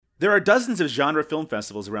There are dozens of genre film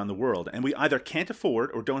festivals around the world, and we either can't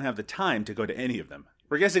afford or don't have the time to go to any of them.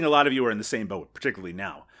 We're guessing a lot of you are in the same boat, particularly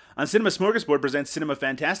now. On Cinema Smorgasbord presents Cinema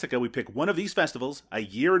Fantastica, we pick one of these festivals, a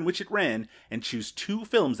year in which it ran, and choose two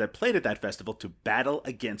films that played at that festival to battle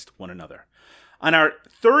against one another. On our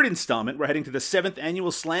third installment, we're heading to the 7th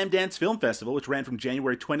Annual Slamdance Film Festival, which ran from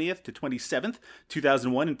January 20th to 27th,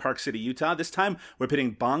 2001 in Park City, Utah. This time, we're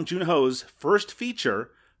pitting Bong Joon-ho's first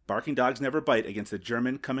feature, Barking Dogs Never Bite, against the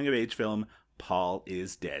German coming-of-age film Paul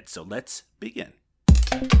is Dead. So let's begin.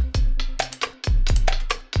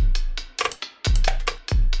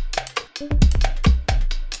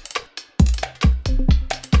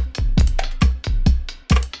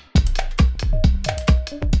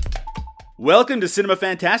 Welcome to Cinema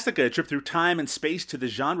Fantastica, a trip through time and space to the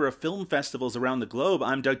genre of film festivals around the globe.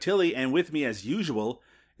 I'm Doug Tilley, and with me, as usual,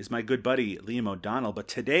 is my good buddy, Liam O'Donnell. But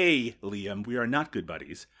today, Liam, we are not good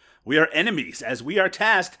buddies. We are enemies, as we are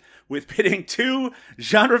tasked with pitting two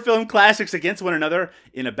genre film classics against one another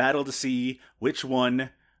in a battle to see which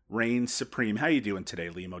one reigns supreme. How are you doing today,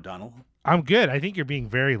 Liam O'Donnell? I'm good. I think you're being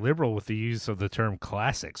very liberal with the use of the term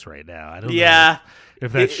classics right now. I don't know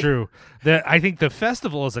if that's true. I think the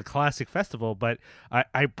festival is a classic festival, but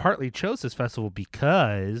I partly chose this festival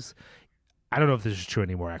because I don't know if this is true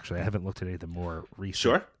anymore, actually. I haven't looked at any of the more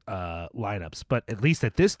recent lineups, but at least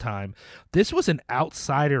at this time, this was an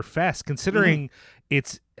outsider fest, considering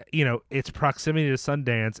its proximity to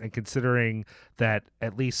Sundance, and considering that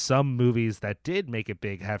at least some movies that did make it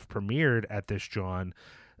big have premiered at this John.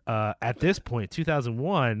 At this point,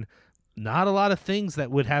 2001, not a lot of things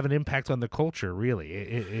that would have an impact on the culture. Really,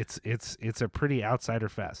 it's a pretty outsider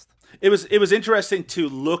fest. It was interesting to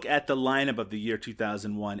look at the lineup of the year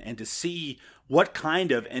 2001 and to see what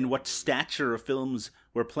kind of and what stature of films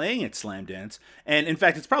were playing at Slamdance. And in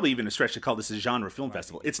fact, it's probably even a stretch to call this a genre film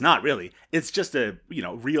festival. It's not really. It's just a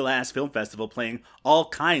real ass film festival playing all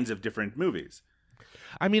kinds of different movies.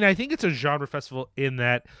 I mean, I think it's a genre festival in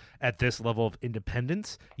that at this level of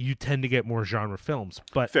independence, you tend to get more genre films.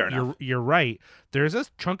 But fair enough. You're right. There's a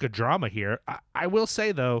chunk of drama here. I will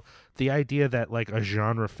say, though, the idea that like a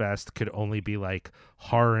genre fest could only be like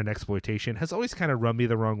horror and exploitation has always kind of rubbed me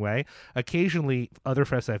the wrong way. Occasionally, other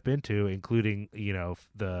fests I've been to, including,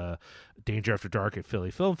 the Danger After Dark at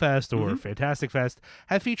Philly Film Fest or Fantastic Fest,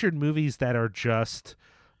 have featured movies that are just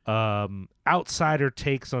outsider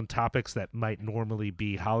takes on topics that might normally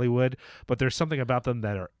be Hollywood, but there's something about them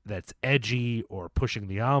that's edgy or pushing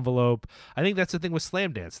the envelope. I think that's the thing with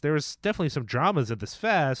Slamdance. There was definitely some dramas at this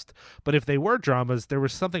fest, but if they were dramas, there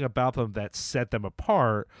was something about them that set them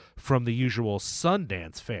apart from the usual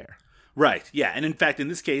Sundance fare. Right, yeah, and in fact, in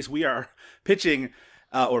this case, we are pitting,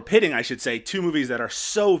 I should say, two movies that are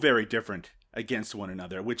so very different against one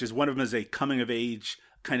another, which is one of them is a coming-of-age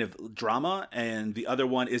kind of drama, and the other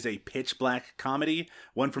one is a pitch black comedy,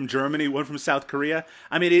 one from Germany, one from South Korea.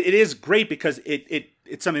 I mean, it is great because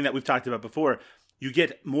it's something that we've talked about before. You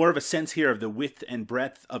get more of a sense here of the width and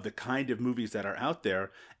breadth of the kind of movies that are out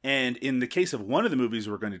there. And in the case of one of the movies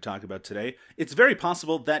we're going to talk about today, it's very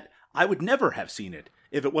possible that I would never have seen it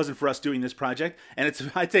if it wasn't for us doing this project. And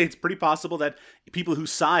I'd say it's pretty possible that people who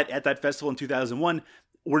saw it at that festival in 2001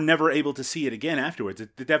 were never able to see it again afterwards.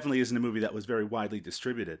 It definitely isn't a movie that was very widely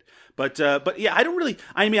distributed. But yeah, I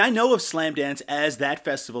know of Slamdance as that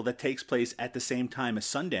festival that takes place at the same time as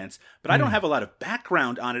Sundance, but I don't have a lot of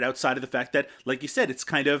background on it outside of the fact that, like you said, it's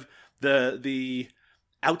kind of the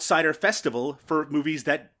outsider festival for movies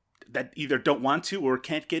that either don't want to or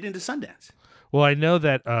can't get into Sundance. Well, I know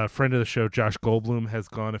that a friend of the show, Josh Goldblum, has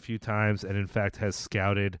gone a few times and in fact has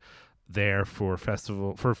scouted there for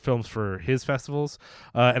films for his festivals,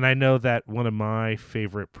 and I know that one of my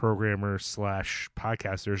favorite programmers /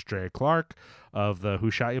 podcasters, Drea Clark of the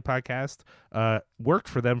Who Shot You podcast, worked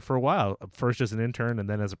for them for a while, first as an intern and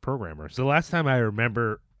then as a programmer. So the last time I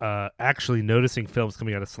remember actually noticing films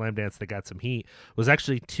coming out of Slamdance that got some heat was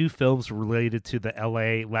actually two films related to the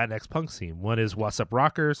LA Latinx punk scene. One is What's Up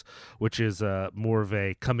Rockers, which is more of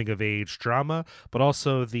a coming-of-age drama, but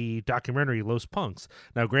also the documentary Los Punks.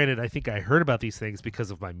 Now, granted, I think I heard about these things because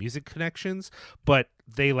of my music connections, but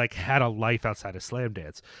they like had a life outside of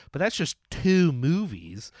Slamdance. But that's just two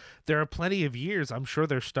movies. There are plenty of years. I'm sure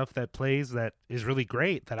there's stuff that plays that is really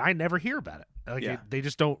great that I never hear about it. They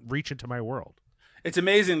just don't reach into my world. It's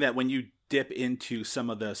amazing that when you dip into some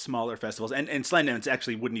of the smaller festivals, and Slamdance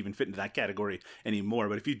actually wouldn't even fit into that category anymore.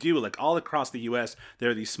 But if you do, like all across the U.S., there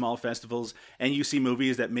are these small festivals, and you see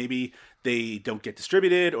movies that maybe they don't get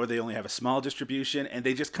distributed or they only have a small distribution, and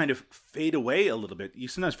they just kind of fade away a little bit. You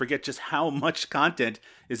sometimes forget just how much content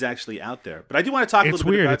is actually out there. But I do want to talk a little bit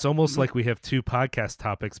about... It's weird. It's almost like we have 2 podcast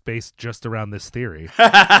topics based just around this theory.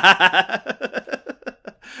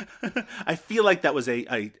 I feel like that was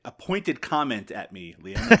a pointed comment at me,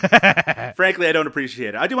 Liam. Frankly, I don't appreciate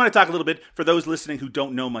it. I do want to talk a little bit for those listening who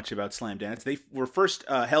don't know much about Slamdance. They were first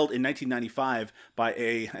held in 1995 by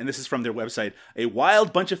and this is from their website, a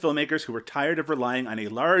wild bunch of filmmakers who were tired of relying on a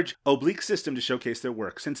large, oblique system to showcase their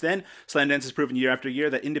work. Since then, Slamdance has proven year after year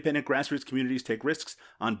that independent grassroots communities take risks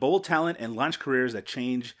on bold talent and launch careers that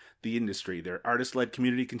change the industry. Their artist-led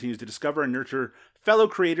community continues to discover and nurture fellow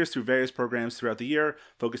creators through various programs throughout the year,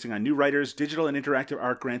 focusing on new writers, digital and interactive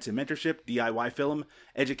art grants and mentorship, DIY film,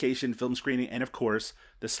 education, film screening, and of course,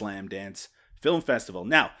 the Slamdance Film Festival.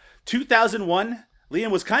 Now, 2001,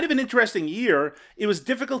 Liam, was kind of an interesting year. It was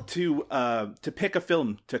difficult to pick a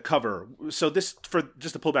film to cover. So just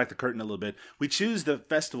to pull back the curtain a little bit, we choose the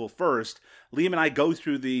festival first. Liam and I go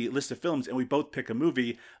through the list of films, and we both pick a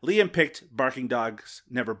movie. Liam picked Barking Dogs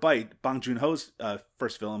Never Bite, Bong Joon-ho's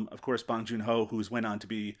first film. Of course, Bong Joon-ho, who's went on to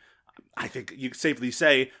be, I think you could safely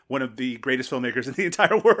say, one of the greatest filmmakers in the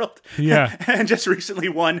entire world. Yeah. And just recently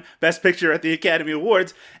won Best Picture at the Academy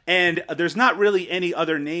Awards. And there's not really any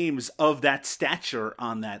other names of that stature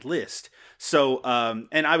on that list. So,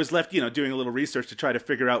 and I was left, doing a little research to try to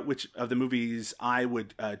figure out which of the movies I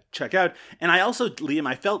would check out. And I also, Liam,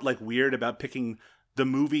 I felt like weird about picking the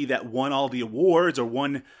movie that won all the awards or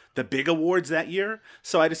won the big awards that year.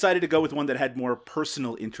 So I decided to go with one that had more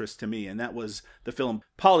personal interest to me, and that was the film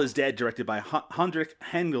Paul is Dead, directed by Hendrik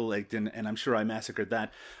Hengelegten, and I'm sure I massacred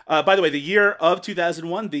that. By the way, the year of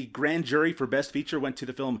 2001, the grand jury for Best Feature went to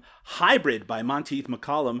the film Hybrid by Monteith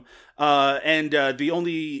McCallum, and the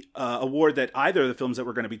only award that either of the films that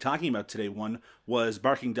we're going to be talking about today won was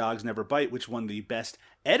Barking Dogs Never Bite, which won the Best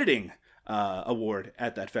Editing award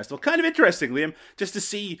at that festival. Kind of interesting, Liam, just to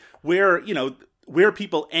see where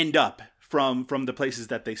people end up from the places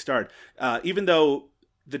that they start. Even though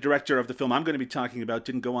the director of the film I'm going to be talking about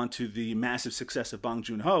didn't go on to the massive success of Bong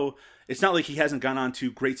Joon-ho, it's not like he hasn't gone on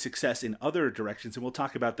to great success in other directions, and we'll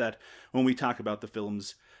talk about that when we talk about the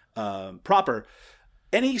films proper.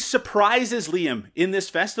 Any surprises, Liam, in this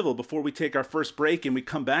festival before we take our first break and we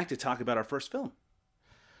come back to talk about our first film?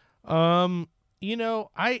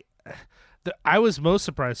 I was most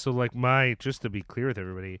surprised. So just to be clear with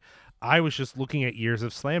everybody, I was just looking at years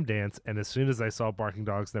of Slamdance, and as soon as I saw Barking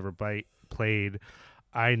Dogs Never Bite played,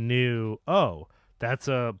 I knew, oh, that's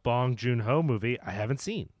a Bong Joon-ho movie I haven't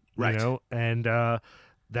seen. Right. And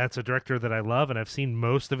that's a director that I love, and I've seen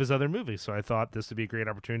most of his other movies, so I thought this would be a great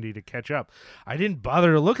opportunity to catch up. I didn't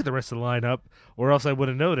bother to look at the rest of the lineup, or else I would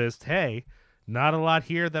have noticed, hey, not a lot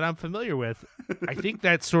here that I'm familiar with. I think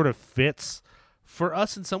that sort of fits for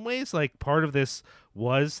us in some ways. Like, part of this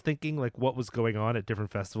was thinking like what was going on at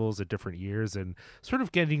different festivals at different years and sort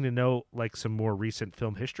of getting to know like some more recent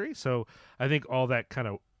film history. So I think all that kind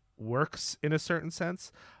of works in a certain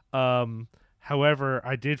sense. However,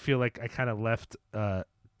 I did feel like I kind of left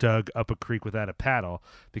Doug up a creek without a paddle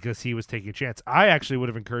because he was taking a chance. I actually would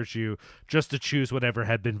have encouraged you just to choose whatever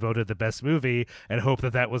had been voted the best movie and hope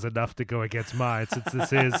that that was enough to go against mine, since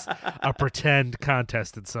this is a pretend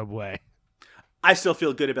contest in some way. I still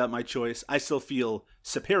feel good about my choice. I still feel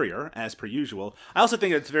superior, as per usual. I also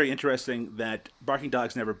think it's very interesting that Barking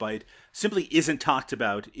Dogs Never Bite simply isn't talked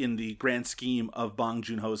about in the grand scheme of Bong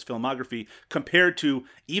Joon-ho's filmography compared to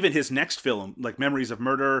even his next film, like Memories of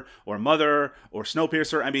Murder or Mother or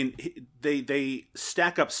Snowpiercer. I mean, they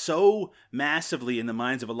stack up so massively in the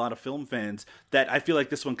minds of a lot of film fans that I feel like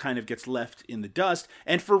this one kind of gets left in the dust,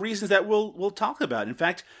 and for reasons that we'll talk about. In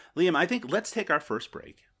fact, Liam, I think let's take our first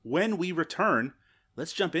break. When we return,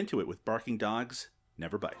 let's jump into it with Barking Dogs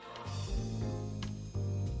Never Bite.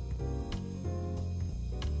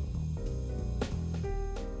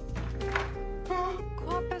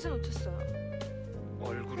 코앞에서 놓쳤어요.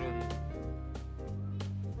 얼굴은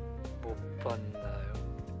못 봤나요?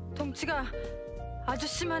 덩치가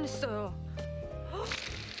아저씨만 있어요.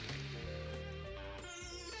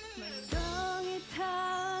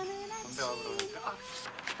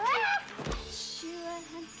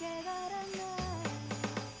 선배가 그러니까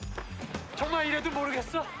정말 이래도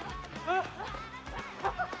모르겠어?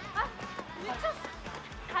 미쳤어.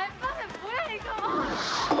 달밤에 뭐야 이거?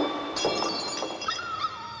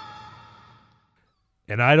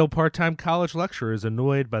 An idle part-time college lecturer is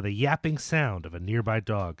annoyed by the yapping sound of a nearby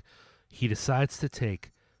dog. He decides to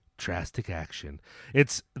take drastic action.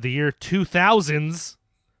 It's the year 2000's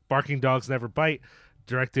Barking Dogs Never Bite,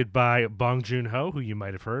 directed by Bong Joon-ho, who you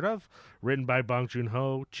might have heard of, written by Bong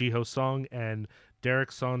Joon-ho, Ji-ho Song, and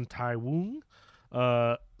Derek Son Tai-woong,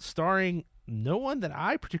 starring no one that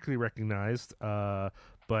I particularly recognized,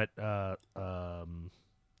 but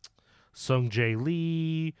Sung Jae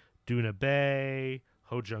Lee, Doona Bae,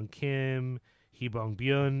 Ho Jung Kim, Hee Bong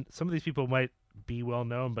Byun. Some of these people might be well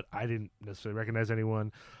known, but I didn't necessarily recognize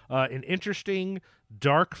anyone. An interesting,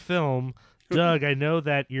 dark film. Doug, I know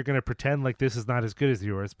that you're going to pretend like this is not as good as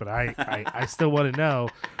yours, but I still want to know,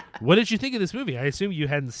 what did you think of this movie? I assume you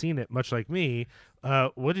hadn't seen it, much like me.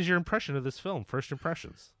 What is your impression of this film? First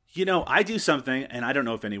impressions. You know, I do something, and I don't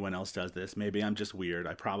know if anyone else does this. Maybe I'm just weird.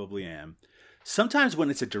 I probably am. Sometimes when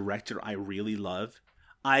it's a director I really love,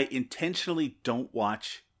 I intentionally don't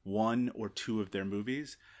watch one or two of their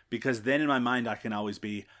movies, because then in my mind I can always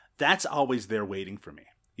be, that's always there waiting for me.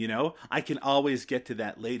 You know, I can always get to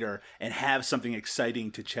that later and have something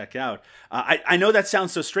exciting to check out. I know that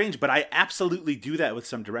sounds so strange, but I absolutely do that with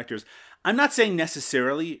some directors. I'm not saying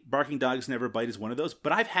necessarily Barking Dogs Never Bite is one of those,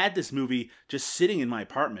 but I've had this movie just sitting in my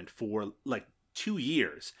apartment for like 2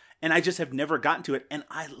 years, and I just have never gotten to it, and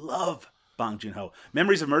I love Bong Joon-ho.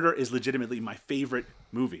 Memories of Murder is legitimately my favorite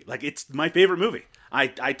movie. Like, it's my favorite movie. I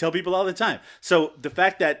tell people all the time. So the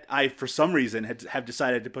fact that I, for some reason, have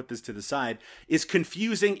decided to put this to the side is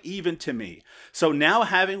confusing even to me. So now,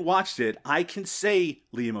 having watched it, I can say,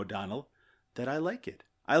 Liam O'Donnell, that I like it.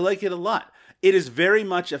 I like it a lot. It is very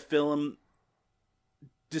much a film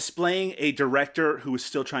displaying a director who is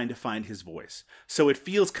still trying to find his voice. So it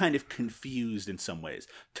feels kind of confused in some ways.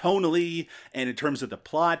 Tonally, and in terms of the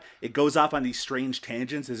plot, it goes off on these strange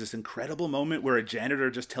tangents. There's this incredible moment where a janitor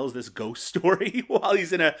just tells this ghost story while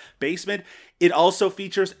he's in a basement. It also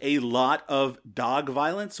features a lot of dog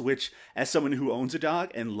violence, which, as someone who owns a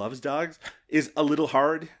dog and loves dogs, is a little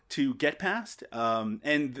hard to get past.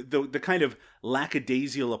 And the kind of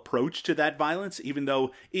lackadaisical approach to that violence, even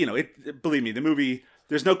though, you know, believe me, the movie...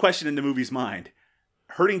 There's no question in the movie's mind,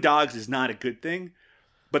 hurting dogs is not a good thing,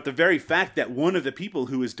 but the very fact that one of the people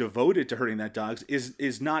who is devoted to hurting that dogs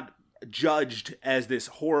is not judged as this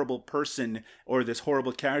horrible person or this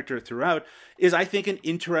horrible character throughout is, I think, an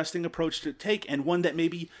interesting approach to take, and one that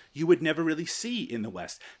maybe you would never really see in the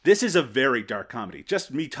West. This is a very dark comedy.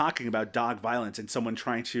 Just me talking about dog violence and someone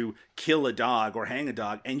trying to kill a dog or hang a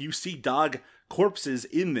dog, and you see dog corpses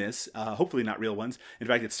in this, hopefully not real ones. In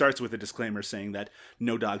fact, it starts with a disclaimer saying that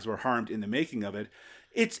no dogs were harmed in the making of it.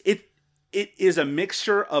 It is a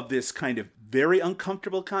mixture of this kind of very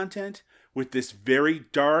uncomfortable content with this very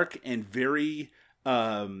dark and very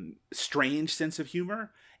strange sense of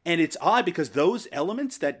humor. And it's odd because those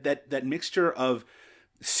elements, that mixture of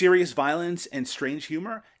serious violence and strange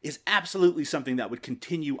humor, is absolutely something that would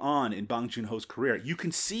continue on in Bong Joon-ho's career. You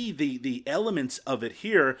can see the elements of it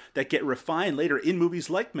here that get refined later in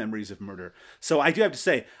movies like Memories of Murder. So I do have to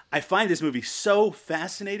say, I find this movie so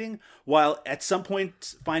fascinating, while at some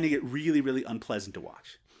point finding it really, really unpleasant to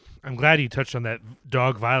watch. I'm glad you touched on that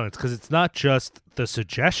dog violence, because it's not just the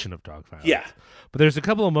suggestion of dog violence. Yeah. But there's a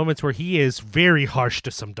couple of moments where he is very harsh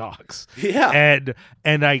to some dogs. Yeah.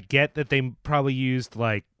 And I get that they probably used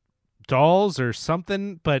like dolls or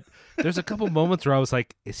something, but there's a couple moments where I was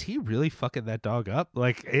like, is he really fucking that dog up?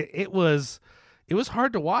 Like it was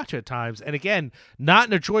hard to watch at times. And again, not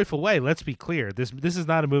in a joyful way. Let's be clear. This is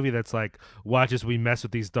not a movie that's like, watch as we mess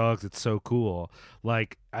with these dogs, it's so cool.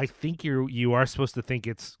 Like, I think you are supposed to think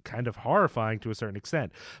it's kind of horrifying to a certain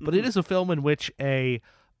extent. But it is a film in which a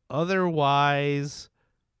otherwise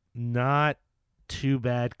not too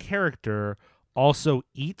bad character also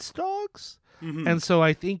eats dogs. Mm-hmm. And so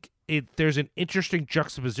I think there's an interesting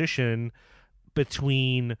juxtaposition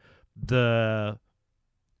between the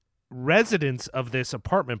residents of this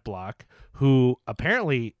apartment block, who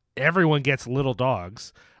apparently everyone gets little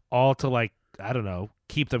dogs, all to, like, I don't know,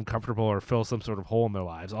 keep them comfortable or fill some sort of hole in their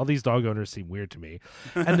lives. All these dog owners seem weird to me.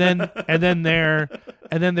 And then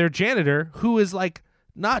their janitor, who is like,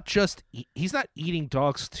 not just he's not eating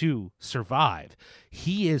dogs to survive.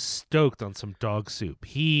 He is stoked on some dog soup.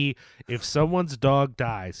 If someone's dog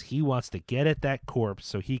dies, he wants to get at that corpse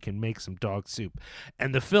so he can make some dog soup.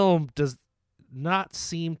 And the film does not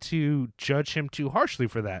seem to judge him too harshly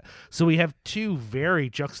for that. So we have two very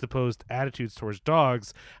juxtaposed attitudes towards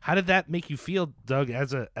dogs. How did that make you feel, Doug,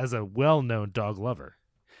 as a well-known dog lover?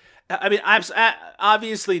 I mean,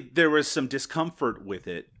 obviously there was some discomfort with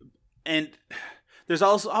it, and there's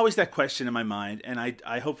also always that question in my mind, and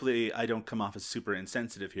I hopefully I don't come off as super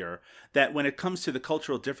insensitive here, that when it comes to the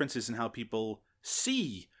cultural differences in how people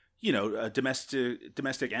see,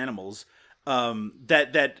 domestic animals,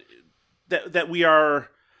 that we are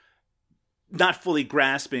not fully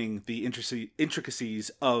grasping the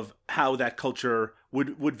intricacies of how that culture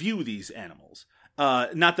would view these animals.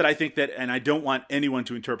 Not that I think that, and I don't want anyone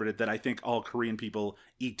to interpret it that I think all Korean people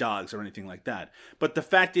eat dogs or anything like that. But the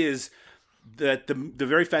fact is that the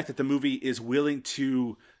very fact that the movie is willing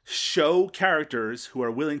to show characters who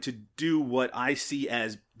are willing to do what I see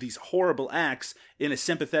as these horrible acts in a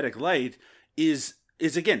sympathetic light is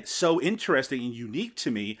again so interesting and unique to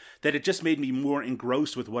me that it just made me more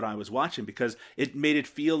engrossed with what I was watching, because it made it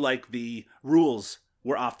feel like the rules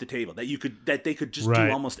were off the table, that they could just Right.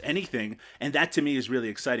 do almost anything. And that to me is really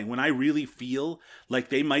exciting, when I really feel like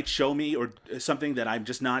they might show me or something that I'm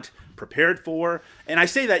just not prepared for. And I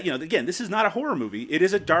say that, again, this is not a horror movie. It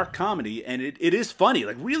is a dark comedy, and it is funny,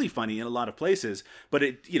 like really funny in a lot of places. But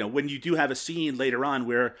when you do have a scene later on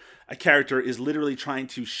where a character is literally trying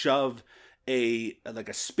to shove a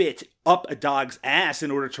spit up a dog's ass in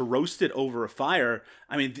order to roast it over a fire,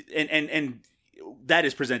 I mean, and that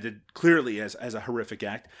is presented clearly as a horrific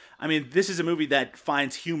act. I mean, this is a movie that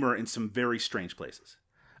finds humor in some very strange places.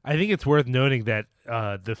 I think it's worth noting that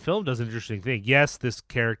the film does an interesting thing. Yes, this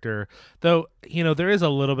character, though, there is a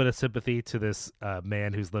little bit of sympathy to this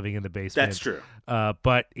man who's living in the basement. That's true.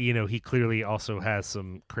 But, he clearly also has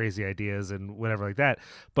some crazy ideas and whatever like that.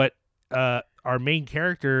 But our main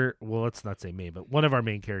character, well, let's not say main, but one of our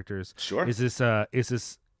main characters Sure. is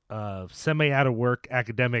this semi out of work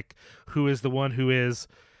academic who is the one who is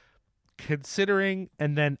considering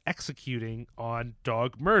and then executing on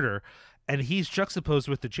dog murder. And he's juxtaposed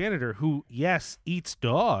with the janitor who, yes, eats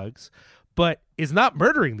dogs, but is not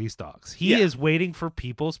murdering these dogs. He Yeah. is waiting for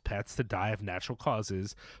people's pets to die of natural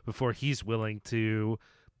causes before he's willing to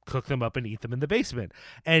cook them up and eat them in the basement.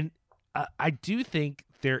 And I do think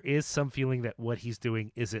there is some feeling that what he's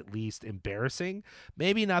doing is at least embarrassing.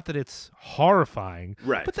 Maybe not that it's horrifying,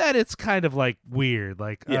 Right. but that it's kind of like weird.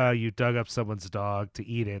 Like, Yeah. you dug up someone's dog to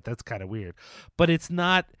eat it. That's kind of weird. But it's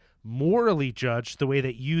not morally judged the way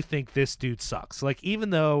that you think this dude sucks. Like, even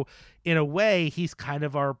though in a way he's kind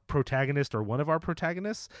of our protagonist or one of our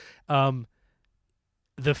protagonists,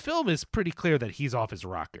 the film is pretty clear that he's off his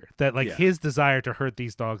rocker, that like Yeah. his desire to hurt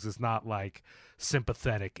these dogs is not like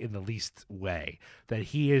sympathetic in the least way, that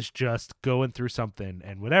he is just going through something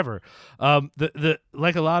and whatever. The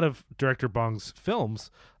like a lot of director Bong's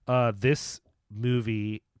films, this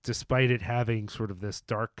movie, despite it having sort of this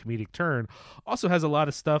dark comedic turn, also has a lot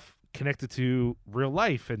of stuff connected to real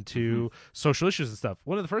life and to social issues and stuff.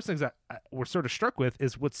 One of the first things that we're sort of struck with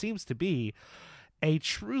is what seems to be a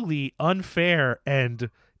truly unfair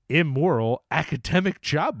and immoral academic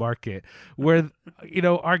job market where,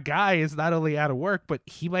 our guy is not only out of work, but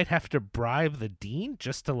he might have to bribe the dean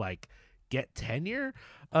just to like get tenure.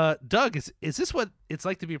 Doug, is this what it's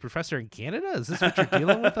like to be a professor in Canada? Is this what you're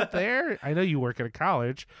dealing with up there? I know you work at a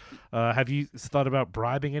college. Have you thought about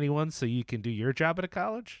bribing anyone so you can do your job at a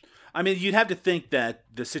college? I mean, you'd have to think that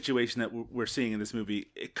the situation that we're seeing in this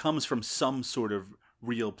movie, it comes from some sort of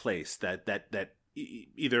real place that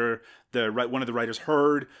either one of the writers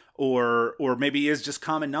heard or maybe is just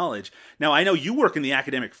common knowledge. Now, I know you work in the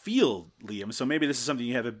academic field, Liam, so maybe this is something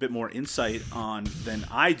you have a bit more insight on than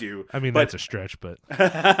I do. I mean, that's a stretch, but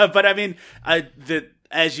but I mean,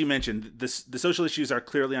 as you mentioned, the social issues are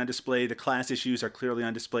clearly on display. The class issues are clearly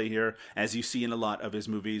on display here, as you see in a lot of his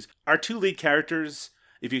movies. Our two lead characters,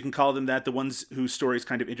 if you can call them that, the ones whose stories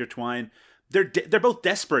kind of intertwine, they're both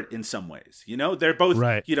desperate in some ways. They're both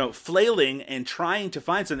right. Flailing and trying to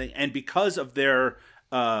find something, and because of their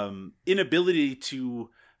inability to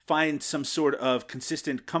find some sort of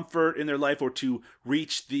consistent comfort in their life or to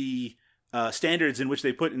reach the standards in which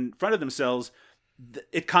they put in front of themselves,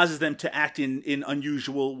 it causes them to act in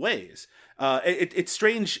unusual ways. It's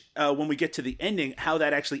strange when we get to the ending how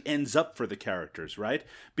that actually ends up for the characters, right?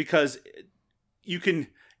 Because you can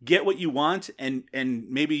get what you want and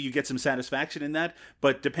maybe you get some satisfaction in that,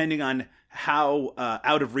 but depending on how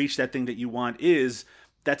out of reach that thing that you want is,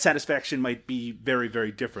 that satisfaction might be very,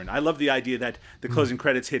 very different. I love the idea that the closing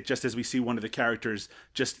credits hit just as we see one of the characters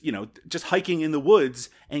just hiking in the woods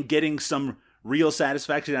and getting some real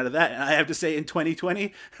satisfaction out of that. And I have to say, in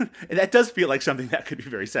 2020, that does feel like something that could be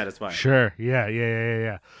very satisfying. Sure.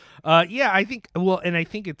 Yeah. I think, and I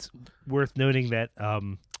think it's worth noting that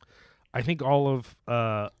I think all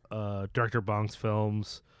of Director Bong's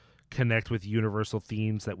films connect with universal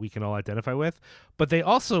themes that we can all identify with, but they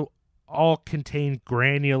also all contain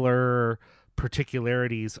granular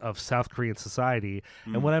particularities of South Korean society.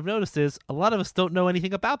 And what I've noticed is a lot of us don't know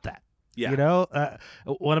anything about that. Yeah.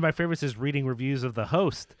 One of my favorites is reading reviews of The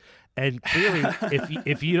Host, And clearly,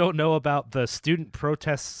 if you don't know about the student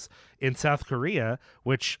protests in South Korea,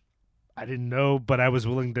 which I didn't know, but I was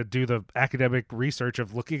willing to do the academic research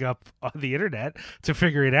of looking up on the internet to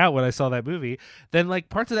figure it out when I saw that movie, then like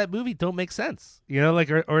parts of that movie don't make sense, you know,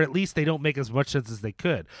 like, or at least they don't make as much sense as they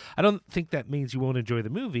could. I don't think that means you won't enjoy the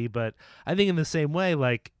movie, but I think in the same way,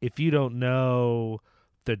 like if you don't know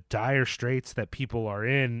the dire straits that people are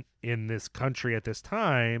in this country at this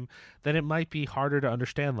time, then it might be harder to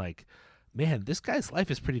understand, like, man, this guy's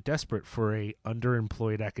life is pretty desperate for a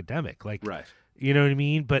underemployed academic. Like, Right. you know what I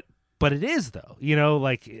mean? But it is, though, you know,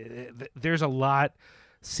 like there's a lot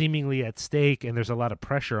seemingly at stake and there's a lot of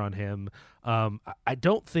pressure on him. I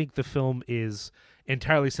don't think the film is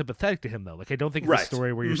entirely sympathetic to him, though. Like, I don't think it's Right. a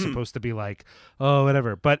story where you're supposed to be like, oh,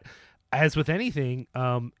 whatever. But as with anything,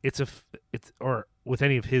 or with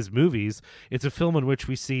any of his movies, it's a film in which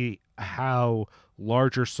we see how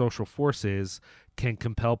larger social forces can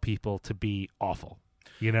compel people to be awful,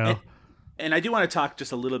 you know? And I do want to talk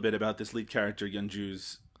just a little bit about this lead character,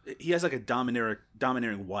 Yeonju's. He has like a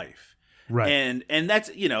domineering wife, Right. And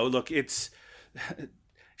that's, you know, look, it's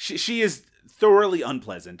she is thoroughly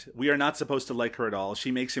unpleasant. We are not supposed to like her at all.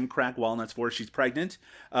 She makes him crack walnuts for her. She's pregnant,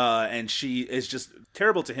 and she is just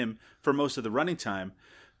terrible to him for most of the running time.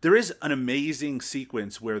 There is an amazing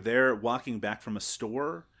sequence where they're walking back from a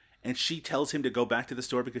store, and she tells him to go back to the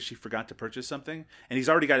store because she forgot to purchase something, and he's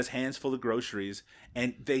already got his hands full of groceries,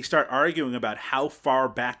 and they start arguing about how far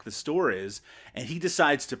back the store is, and he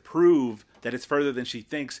decides to prove that it's further than she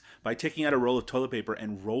thinks by taking out a roll of toilet paper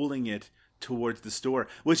and rolling it towards the store,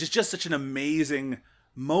 which is just such an amazing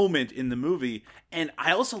moment in the movie. And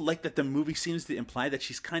I also like that the movie seems to imply that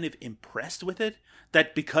she's kind of impressed with it,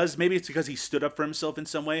 that because maybe it's because he stood up for himself in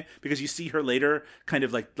some way, because you see her later kind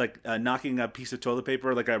of like knocking a piece of toilet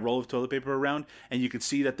paper, like a roll of toilet paper around, and you can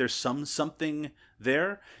see that there's something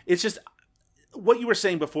there. It's just what you were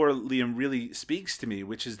saying before, Liam, really speaks to me,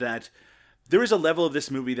 which is that there is a level of this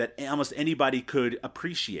movie that almost anybody could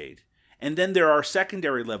appreciate. And then there are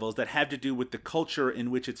secondary levels that have to do with the culture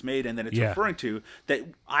in which it's made and that it's referring to, that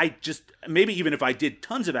I just, maybe even if I did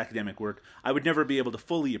tons of academic work, I would never be able to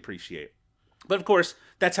fully appreciate. But of course,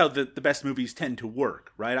 that's how the best movies tend to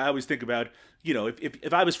work, right? I always think about, you know,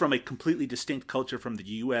 if I was from a completely distinct culture from the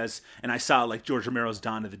U.S. and I saw like George Romero's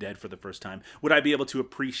Dawn of the Dead for the first time, would I be able to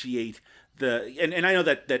appreciate and I know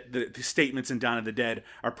that the statements in Dawn of the Dead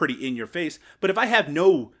are pretty in your face, but if I have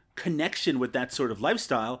no connection with that sort of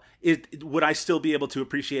lifestyle, would I still be able to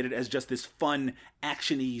appreciate it as just this fun,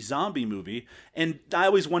 action-y zombie movie? And I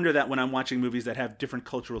always wonder that when I'm watching movies that have different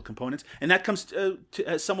cultural components, and that comes to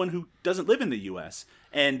as someone who doesn't live in the U.S.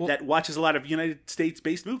 and that watches a lot of United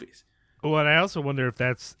States-based movies. Well, and I also wonder if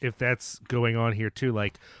that's going on here too.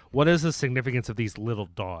 Like, what is the significance of these little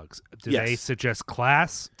dogs? Do they suggest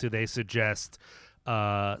class? Do they suggest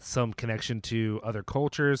some connection to other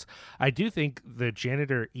cultures? I do think the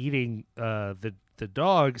janitor eating the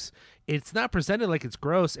dogs, it's not presented like it's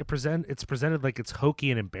gross. It's presented like it's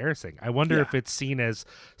hokey and embarrassing. I wonder if it's seen as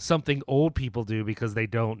something old people do because they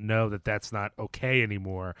don't know that that's not okay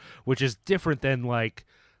anymore, which is different than like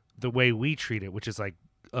the way we treat it, which is like,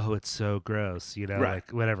 oh, it's so gross, you know, like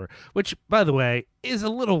whatever. Which, by the way, is a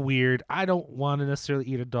little weird. I don't want to necessarily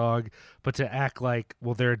eat a dog, but to act like,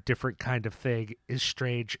 well, they're a different kind of thing is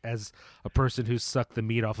strange as a person who's sucked the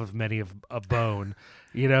meat off of many of a bone,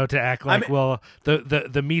 you know, to act like, well,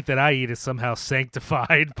 the meat that I eat is somehow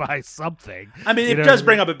sanctified by something. I mean, it does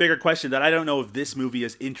bring up a bigger question that I don't know if this movie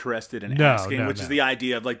is interested in asking, which is the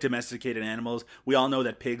idea of like domesticated animals. We all know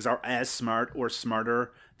that pigs are as smart or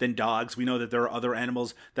smarter than dogs. We know that there are other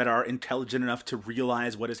animals that are intelligent enough to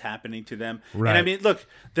realize what is happening to them. Right. And I mean, look,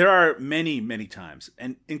 there are many, many times,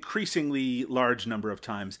 an increasingly large number of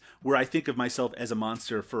times, where I think of myself as a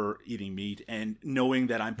monster for eating meat and knowing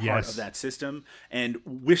that I'm part of that system and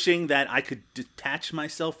wishing that I could detach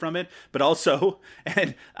myself from it. But also,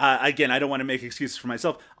 and again, I don't want to make excuses for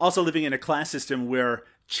myself, also living in a class system where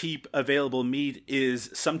cheap available meat is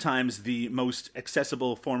sometimes the most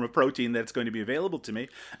accessible form of protein that's going to be available to me.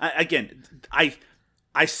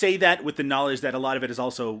 I say that with the knowledge that a lot of it is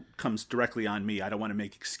also comes directly on me. I don't want to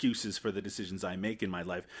make excuses for the decisions I make in my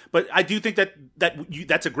life. But I do think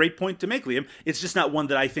that's a great point to make, Liam. It's just not one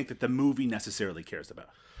that I think that the movie necessarily cares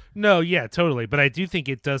about. No, yeah, totally. But I do think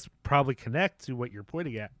it does probably connect to what you're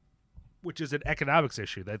pointing at, which is an economics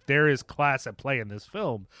issue, that there is class at play in this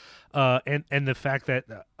film. And the fact that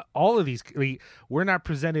all of these, we're not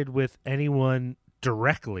presented with anyone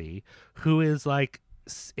directly who is like,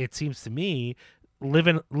 it seems to me,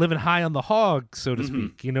 living high on the hog, so to Mhm.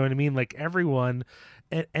 speak. You know what I mean? Like everyone,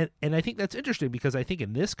 and I think that's interesting because I think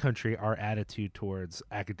in this country our attitude towards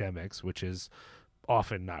academics, which is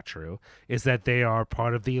often not true, is that they are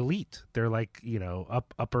part of the elite. They're like, you know,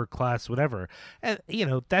 upper class, whatever. And, you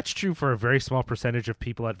know, that's true for a very small percentage of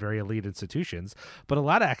people at very elite institutions. But a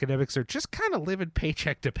lot of academics are just kind of living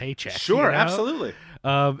paycheck to paycheck. Sure, you know? absolutely.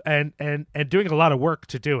 And doing a lot of work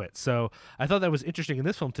to do it. So I thought that was interesting in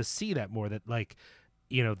this film to see that more, that like,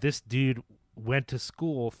 you know, this dude went to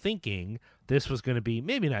school thinking this was going to be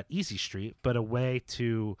maybe not easy street, but a way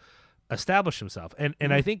to establish himself. And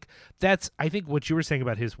I think what you were saying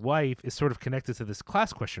about his wife is sort of connected to this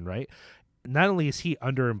class question, right? Not only is he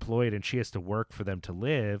underemployed and she has to work for them to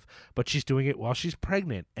live, but she's doing it while she's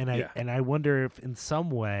pregnant. And I wonder if in some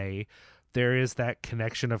way there is that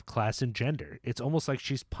connection of class and gender. It's almost like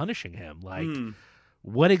she's punishing him. Like,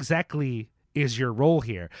 what exactly is your role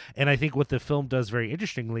here? And I think what the film does very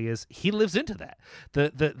interestingly is he lives into that.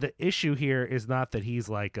 The issue here is not that he's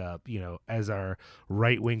like you know, as our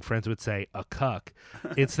right-wing friends would say, a cuck.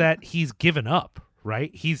 It's that he's given up,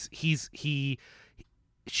 right?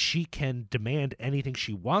 She can demand anything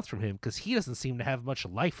she wants from him because he doesn't seem to have much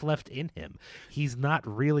life left in him. He's not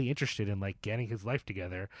really interested in like getting his life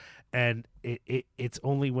together, and it's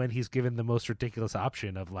only when he's given the most ridiculous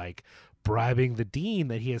option of like bribing the dean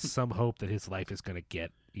that he has some hope that his life is going to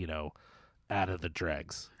get, you know, out of the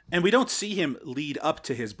dregs. And we don't see him lead up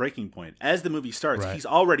to his breaking point. As the movie starts, Right. he's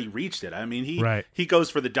already reached it. I mean, Right. he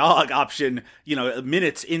goes for the dog option, you know,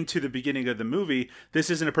 minutes into the beginning of the movie.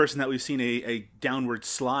 This isn't a person that we've seen a downward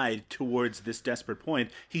slide towards this desperate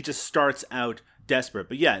point. He just starts out desperate.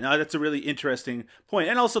 But yeah, no, that's a really interesting point.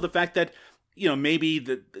 And also the fact that, you know, maybe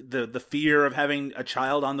the fear of having a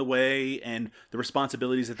child on the way and the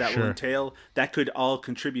responsibilities that will Sure. entail, that could all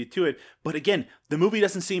contribute to it. But again, the movie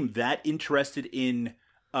doesn't seem that interested in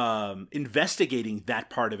investigating that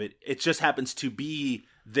part of it. It just happens to be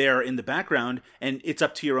there in the background, and it's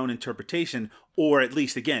up to your own interpretation, or at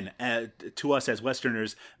least, again, to us as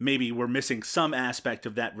Westerners, maybe we're missing some aspect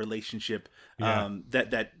of that relationship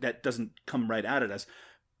that doesn't come right out at us.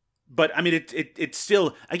 But I mean, it's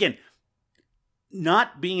still, again,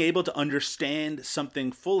 not being able to understand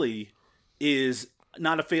something fully is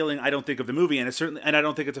not a failing, I don't think, of the movie, and I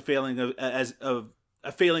don't think it's a failing of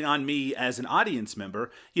a failing on me as an audience member.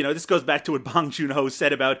 You know, this goes back to what Bong Joon-ho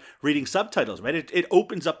said about reading subtitles, right? It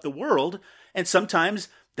opens up the world, and sometimes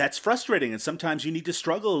that's frustrating, and sometimes you need to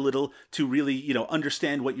struggle a little to really, you know,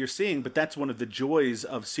 understand what you're seeing. But that's one of the joys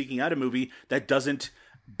of seeking out a movie that doesn't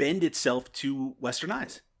bend itself to Western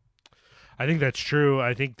eyes. I think that's true.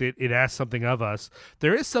 I think that it asks something of us.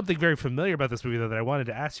 There is something very familiar about this movie, though, that I wanted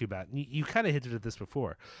to ask you about. You kind of hinted at this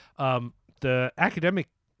before. The academic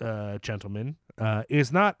gentleman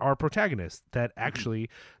is not our protagonist. That actually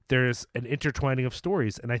there's an intertwining of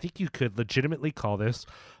stories, and I think you could legitimately call this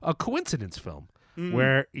a coincidence film,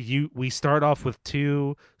 where we start off with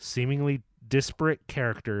two seemingly disparate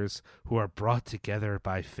characters who are brought together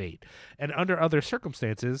by fate, and under other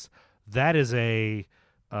circumstances, that is a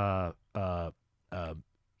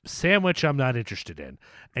sandwich I'm not interested in.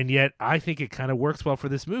 And yet I think it kind of works well for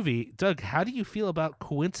this movie. Doug, how do you feel about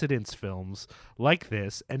coincidence films like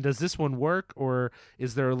this? And does this one work, or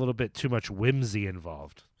is there a little bit too much whimsy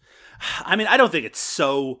involved? I mean, I don't think it's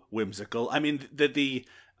so whimsical. I mean, the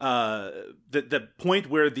point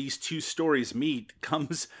where these two stories meet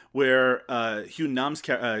comes where Hyun Nam's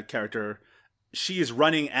character, she is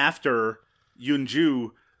running after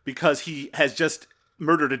Yoon-ju because he has just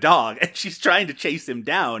murdered a dog, and she's trying to chase him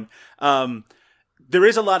down. There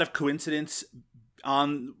is a lot of coincidence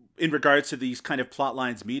in regards to these kind of plot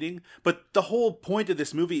lines meeting, but the whole point of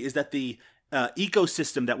this movie is that the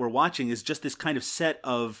ecosystem that we're watching is just this kind of set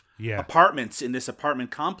of apartments in this apartment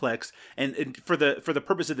complex, and for the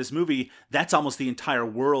purpose of this movie, that's almost the entire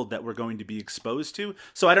world that we're going to be exposed to.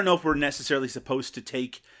 So I don't know if we're necessarily supposed to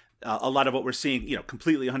take a lot of what we're seeing, you know,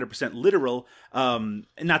 completely 100% literal. And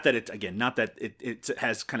not that it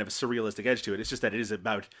has kind of a surrealistic edge to it. It's just that it is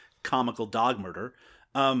about comical dog murder.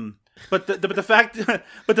 But the fact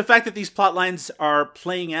that these plot lines are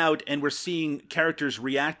playing out and we're seeing characters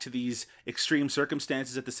react to these extreme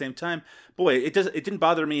circumstances at the same time, boy, it didn't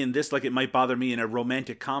bother me in this like it might bother me in a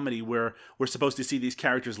romantic comedy where we're supposed to see these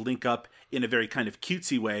characters link up in a very kind of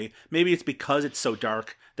cutesy way. Maybe it's because it's so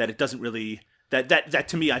dark that it doesn't really. That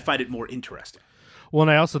to me, I find it more interesting. Well,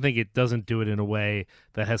 and I also think it doesn't do it in a way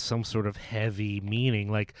that has some sort of heavy meaning.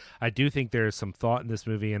 Like, I do think there's some thought in this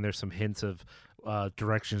movie, and there's some hints of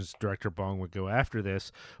directions Director Bong would go after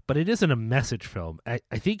this, but it isn't a message film. I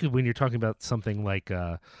think when you're talking about something like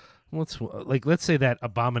let's say that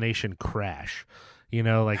Abomination Crash.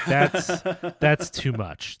 Like that's too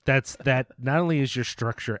much. That not only is your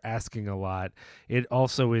structure asking a lot, it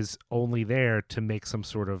also is only there to make some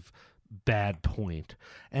sort of bad point.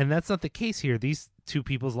 And that's not the case here. These two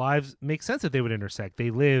people's lives make sense that they would intersect.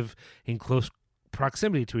 They live in close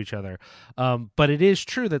proximity to each other. But it is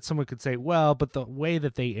true that someone could say, well, but the way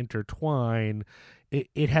that they intertwine,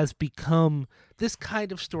 it has become, this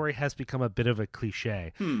kind of story has become a bit of a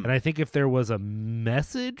cliche. And I think if there was a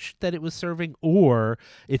message that it was serving, or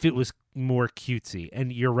if it was more cutesy,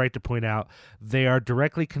 and you're right to point out, they are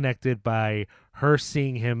directly connected by her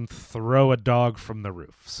seeing him throw a dog from the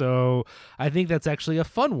roof. So I think that's actually a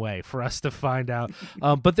fun way for us to find out.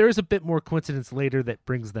 But there is a bit more coincidence later that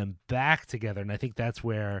brings them back together. And I think that's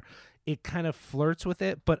where it kind of flirts with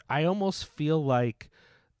it. But I almost feel like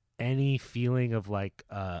any feeling of like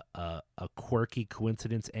a quirky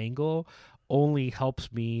coincidence angle only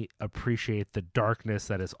helps me appreciate the darkness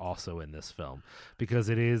that is also in this film, because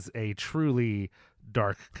it is a truly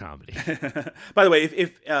dark comedy. By the way,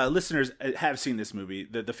 if listeners have seen this movie,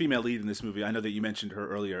 the female lead in this movie, I know that you mentioned her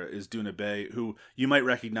earlier, is Duna Bay, who you might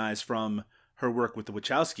recognize from her work with the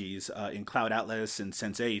Wachowskis in Cloud Atlas and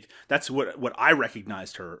Sense8. That's what I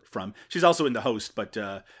recognized her from. She's also in The Host, but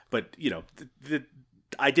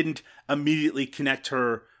I didn't immediately connect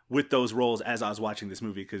her with those roles as I was watching this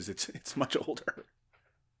movie, because it's much older.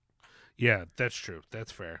 Yeah, that's true.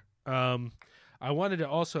 That's fair. I wanted to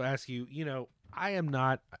also ask you, I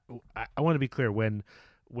want to be clear, when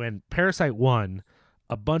Parasite won,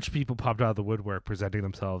 a bunch of people popped out of the woodwork presenting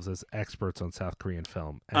themselves as experts on South Korean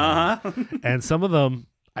film. And some of them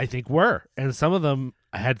I think were, and some of them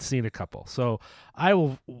I had seen a couple. So I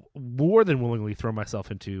will more than willingly throw myself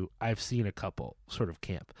into I've seen a couple sort of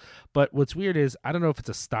camp. But what's weird is, I don't know if it's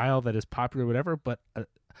a style that is popular or whatever, but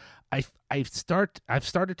I've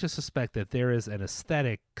started to suspect that there is an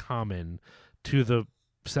aesthetic common to the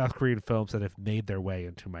South Korean films that have made their way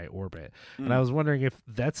into my orbit. And I was wondering if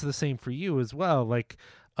that's the same for you as well. Like,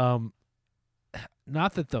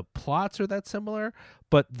 not that the plots are that similar,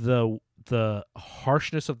 but the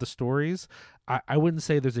harshness of the stories, I wouldn't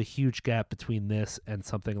say there's a huge gap between this and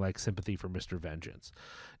something like Sympathy for Mr. Vengeance,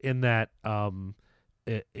 in that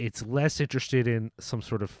it's less interested in some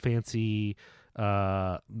sort of fancy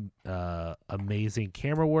amazing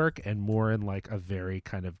camera work and more in like a very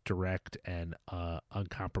kind of direct and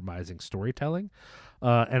uncompromising storytelling,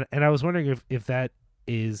 and I was wondering if that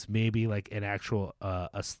is maybe like an actual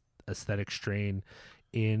aesthetic strain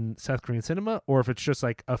in South Korean cinema, or if it's just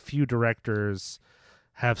like a few directors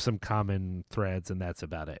have some common threads and that's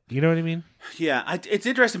about it. You know what I mean? Yeah, it's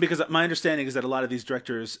interesting because my understanding is that a lot of these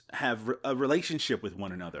directors have a relationship with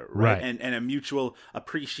one another, right? And a mutual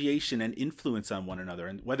appreciation and influence on one another,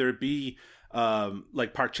 and whether it be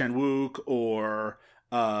like Park Chan-wook or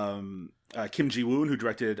Kim Ji-woon, who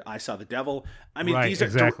directed I Saw the Devil. I mean,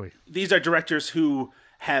 these are directors who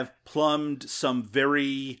have plumbed some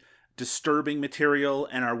very disturbing material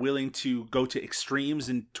and are willing to go to extremes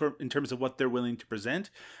in terms of what they're willing to present.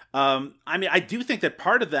 I mean, I do think that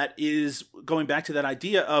part of that is going back to that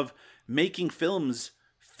idea of making films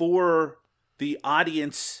for the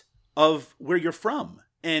audience of where you're from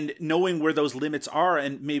and knowing where those limits are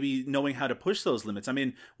and maybe knowing how to push those limits. I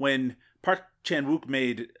mean, when Park Chan-wook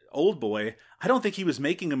made Old Boy, I don't think he was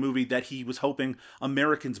making a movie that he was hoping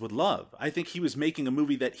Americans would love. I think he was making a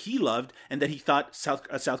movie that he loved and that he thought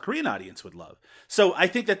a South Korean audience would love. So I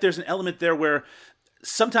think that there's an element there where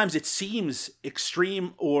sometimes it seems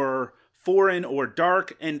extreme or foreign or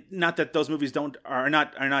dark, and not that those movies are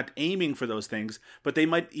not aiming for those things, but they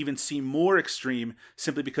might even seem more extreme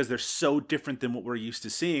simply because they're so different than what we're used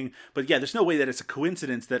to seeing. But yeah, there's no way that it's a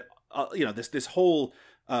coincidence that this whole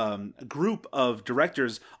group of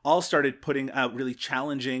directors all started putting out really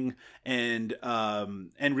challenging and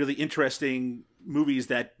really interesting movies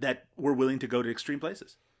that were willing to go to extreme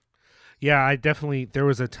places. Yeah, there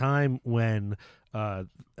was a time when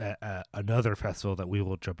another festival that we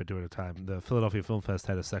will jump into at a time, the Philadelphia Film Fest,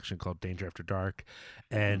 had a section called Danger After Dark,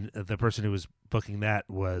 and the person who was booking that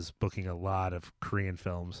was booking a lot of Korean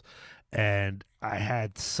films, and I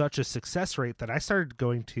had such a success rate that I started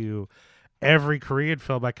going to every Korean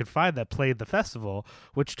film I could find that played the festival,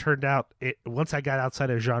 which turned out, once I got outside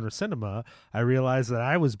of genre cinema, I realized that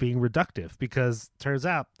I was being reductive, because turns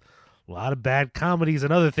out a lot of bad comedies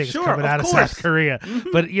and other things coming out of South Korea.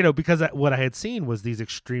 But, because what I had seen was these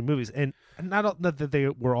extreme movies, and not that they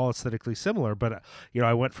were all aesthetically similar, but,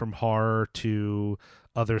 I went from horror to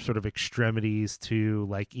other sort of extremities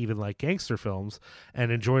to even gangster films,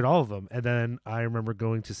 and enjoyed all of them. And then I remember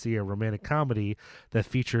going to see a romantic comedy that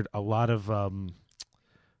featured a lot of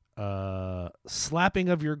slapping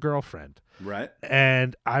of your girlfriend. Right.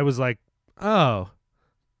 And I was like, oh,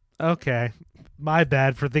 okay. My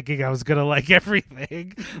bad for thinking I was gonna like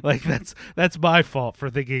everything. Like that's my fault for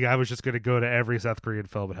thinking I was just gonna go to every South Korean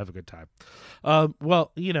film and have a good time.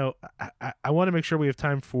 Well, I want to make sure we have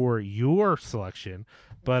time for your selection,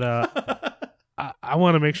 but I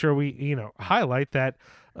want to make sure we highlight that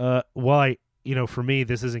while for me,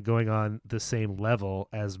 this isn't going on the same level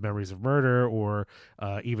as Memories of Murder or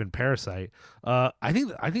even Parasite. I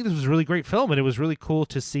think this was a really great film, and it was really cool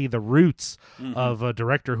to see the roots of a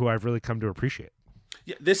director who I've really come to appreciate.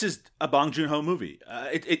 Yeah, this is a Bong Joon-ho movie.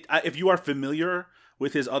 If you are familiar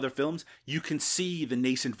with his other films, you can see the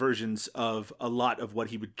nascent versions of a lot of what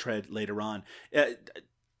he would tread later on.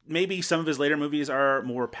 Maybe some of his later movies are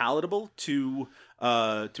more palatable to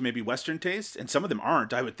maybe Western taste, and some of them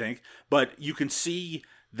aren't, I would think. But you can see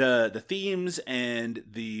the themes and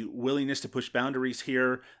the willingness to push boundaries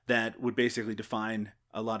here that would basically define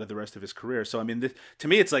a lot of the rest of his career. So, I mean, to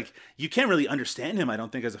me, it's like you can't really understand him, I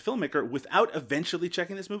don't think, as a filmmaker without eventually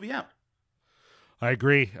checking this movie out. I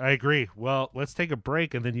agree. Well, let's take a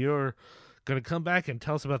break, and then you're going to come back and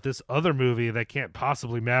tell us about this other movie that can't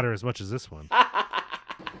possibly matter as much as this one.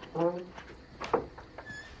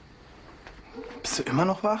 Bist du immer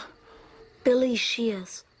noch wach? Billy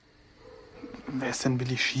Shears, Wer ist denn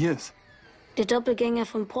Billy Shears? der Doppelgänger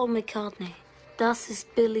von Paul McCartney. Das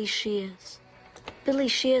ist Billy Shears. Billy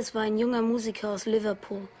Shears war ein junger Musiker aus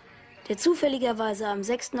Liverpool, der zufälligerweise am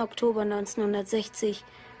 6. Oktober 1960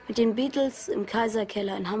 mit den Beatles im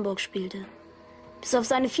Kaiserkeller in Hamburg spielte. Bis auf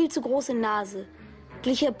seine viel zu große Nase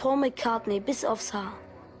glich er Paul McCartney bis aufs Haar.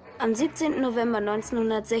 Am 17. November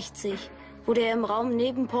 1960 wurde er im Raum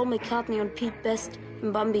neben Paul McCartney und Pete Best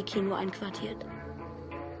im Bambi-Kino einquartiert.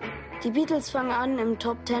 Die Beatles fangen an, im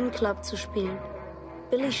Top Ten Club zu spielen.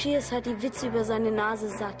 Billy Shears hat die Witze über seine Nase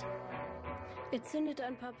satt. Er zündet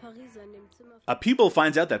ein paar Pariser in dem Zimmer. A People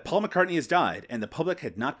finds out that Paul McCartney has died, and the public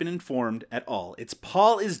had not been informed at all. It's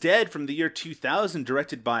Paul is Dead from the year 2000,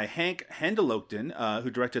 directed by Hank Handelogden, who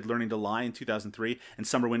directed Learning to Lie in 2003 and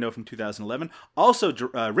Summer Window from 2011. Also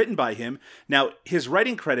written by him. Now, his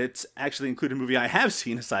writing credits actually include a movie I have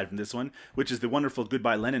seen aside from this one, which is the wonderful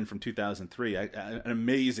Goodbye Lenin from 2003. An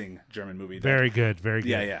amazing German movie. Very good.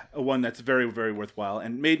 Yeah. One that's very, very worthwhile,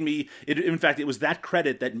 and made me, in fact, it was that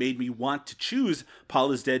credit that made me want to choose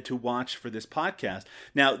Paul is Dead to watch for this podcast.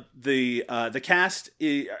 Now, the cast,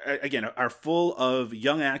 again, are full of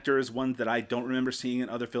young actors, ones that I don't remember seeing in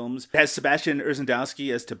other films. It has Sebastian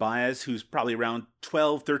Urzędowski as Tobias, who's probably around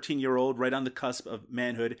 12, 13-year-old, right on the cusp of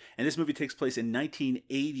manhood. And this movie takes place in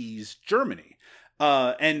 1980s Germany.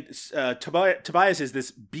 And Tobias is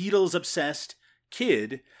this Beatles-obsessed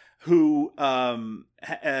kid who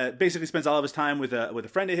basically spends all of his time with a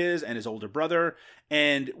friend of his and his older brother.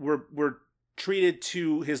 And we're treated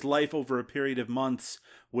to his life over a period of months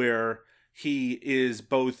where he is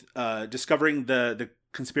both discovering the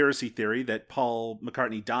conspiracy theory that Paul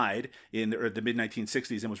McCartney died in the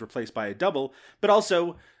mid-1960s and was replaced by a double, but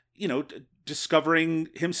also, discovering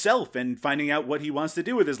himself and finding out what he wants to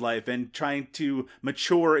do with his life and trying to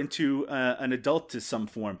mature into an adult to some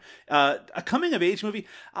form. A coming-of-age movie,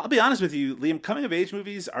 I'll be honest with you, Liam, coming-of-age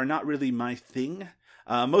movies are not really my thing,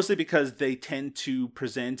 mostly because they tend to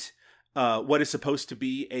present what is supposed to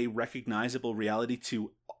be a recognizable reality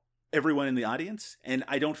to everyone in the audience, and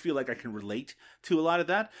I don't feel like I can relate to a lot of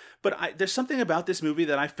that. But there's something about this movie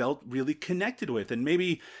that I felt really connected with, and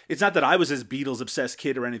maybe it's not that I was this Beatles-obsessed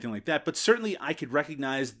kid or anything like that, but certainly I could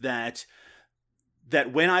recognize that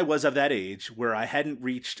when I was of that age, where I hadn't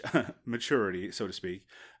reached maturity, so to speak,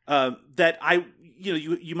 that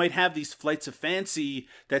you might have these flights of fancy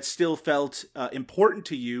that still felt important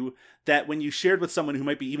to you, that when you shared with someone who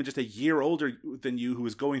might be even just a year older than you, who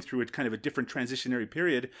was going through a kind of a different transitionary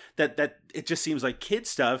period, that it just seems like kid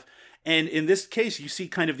stuff. And in this case, you see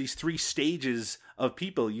kind of these three stages of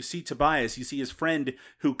people. You see Tobias, you see his friend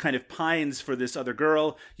who kind of pines for this other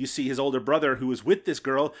girl. You see his older brother who is with this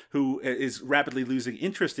girl who is rapidly losing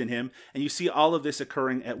interest in him. And you see all of this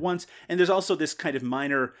occurring at once. And there's also this kind of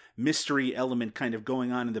minor mystery element kind of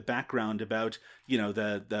going on in the background about,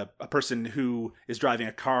 a person who is driving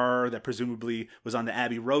a car that presumably was on the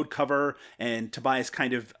Abbey Road cover, and Tobias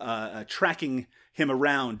kind of tracking him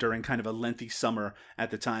around during kind of a lengthy summer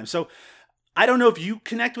at the time. So I don't know if you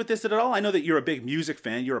connect with this at all. I know that you're a big music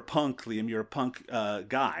fan. You're a punk, Liam. You're a punk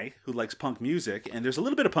guy who likes punk music, and there's a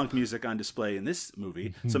little bit of punk music on display in this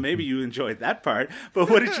movie. So maybe you enjoyed that part. But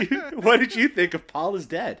what did you think of Paul is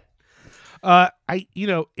Dead?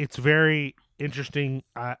 It's very interesting.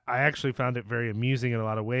 I actually found it very amusing in a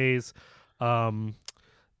lot of ways.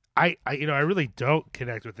 I really don't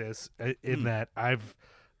connect with this in that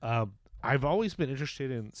I've always been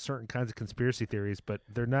interested in certain kinds of conspiracy theories, but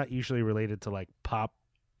they're not usually related to like pop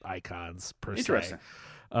icons per Interesting.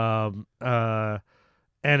 se.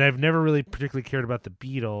 And I've never really particularly cared about the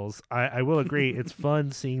Beatles. I will agree, it's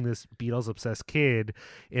fun seeing this Beatles-obsessed kid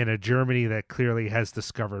in a Germany that clearly has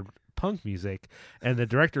discovered punk music, and the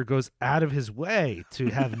director goes out of his way to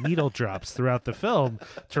have needle drops throughout the film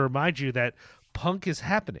to remind you that punk is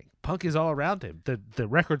happening. Punk is all around him. The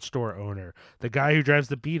record store owner, the guy who drives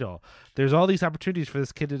the Beetle. There's all these opportunities for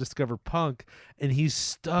this kid to discover punk, and he's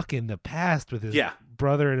stuck in the past with his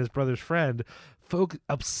brother and his brother's friend,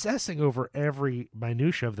 obsessing over every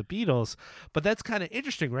minutia of the Beatles. But that's kind of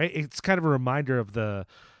interesting, right? It's kind of a reminder of the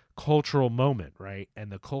cultural moment, right?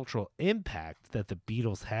 And the cultural impact that the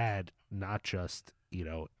Beatles had, not just,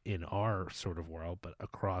 in our sort of world, but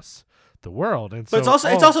across the world. And but so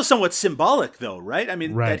it's also somewhat symbolic, though, right? I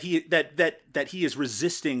mean, right. that he is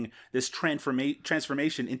resisting this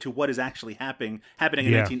transformation into what is actually happening in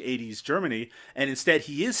 1980s Germany, and instead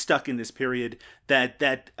he is stuck in this period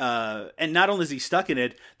and not only is he stuck in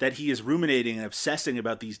it, that he is ruminating and obsessing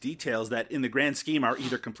about these details that, in the grand scheme, are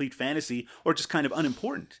either complete fantasy or just kind of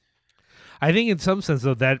unimportant. I think in some sense,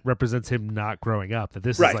 though, that represents him not growing up, that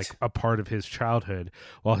this is like a part of his childhood,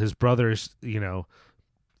 while his brother's,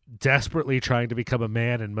 desperately trying to become a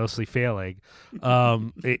man and mostly failing.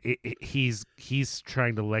 He's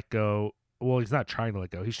trying to let go. Well, he's not trying to let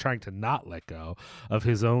go. He's trying to not let go of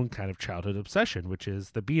his own kind of childhood obsession, which is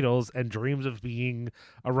the Beatles and dreams of being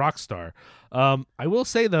a rock star. I will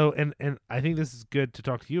say, though, and I think this is good to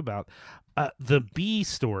talk to you about, the B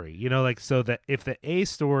story, so that if the A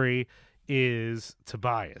story is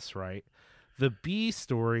Tobias, right? The B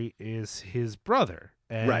story is his brother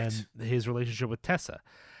and his relationship with Tessa.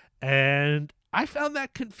 And I found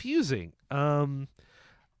that confusing.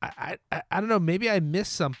 I don't know, maybe I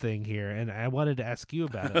missed something here, and I wanted to ask you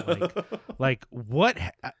about it. Like what,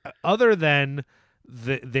 other than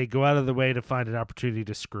they go out of the way to find an opportunity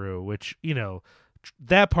to screw, which,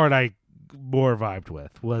 that part I more vibed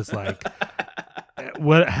with, was like,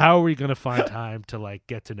 how are we going to find time to like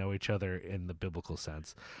get to know each other in the biblical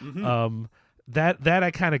sense? Mm-hmm. That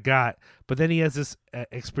I kind of got, but then he has this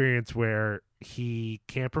experience where he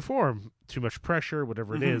can't perform, too much pressure,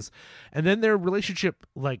 whatever it is, and then their relationship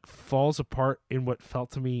like falls apart in what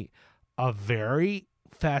felt to me a very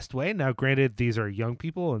fast way. Now, granted, these are young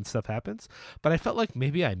people and stuff happens, but I felt like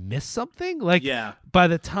maybe I missed something. Like, by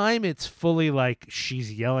the time it's fully like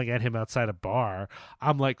she's yelling at him outside a bar,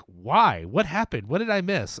 I'm like, why? What happened? What did I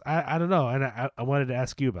miss? I don't know. And I wanted to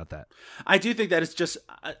ask you about that. I do think that it's just,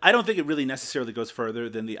 I don't think it really necessarily goes further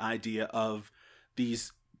than the idea of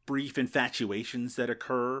these brief infatuations that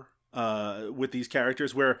occur with these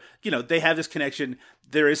characters, where, they have this connection.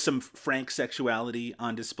 There is some frank sexuality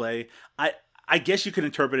on display. I guess you could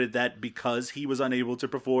interpret it that because he was unable to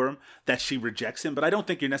perform, that she rejects him, but I don't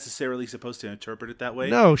think you're necessarily supposed to interpret it that way.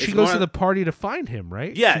 No, she goes to the party to find him,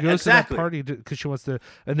 right? Yeah, she goes exactly. to that party because she wants to,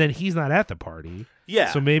 and then he's not at the party.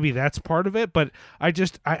 Yeah. So maybe that's part of it, but I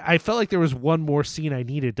felt like there was one more scene I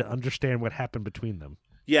needed to understand what happened between them.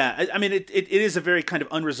 Yeah, I mean, it is a very kind of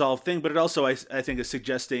unresolved thing, but it also, I think, is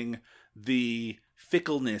suggesting the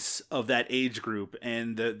fickleness of that age group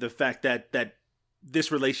and the fact that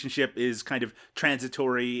this relationship is kind of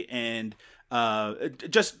transitory and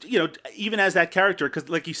just, even as that character, because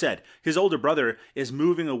like you said, his older brother is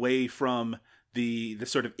moving away from the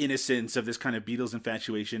sort of innocence of this kind of Beatles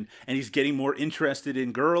infatuation, and he's getting more interested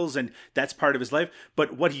in girls, and that's part of his life.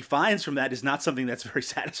 But what he finds from that is not something that's very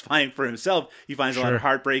satisfying for himself. He finds a lot of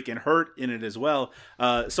heartbreak and hurt in it as well.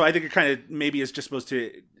 So I think it kind of maybe is just supposed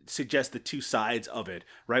to suggest the two sides of it,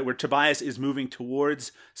 right? Where Tobias is moving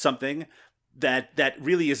towards something that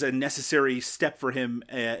really is a necessary step for him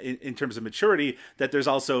in terms of maturity, that there's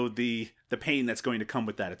also the pain that's going to come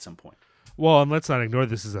with that at some point. Well, and let's not ignore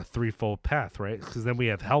this is a threefold path, right? Because then we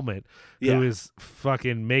have Helmet, who is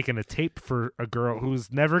fucking making a tape for a girl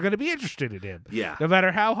who's never going to be interested in him. Yeah. No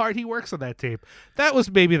matter how hard he works on that tape. That was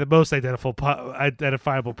maybe the most identifiable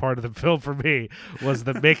part of the film for me, was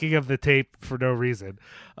the making of the tape for no reason.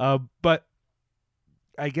 But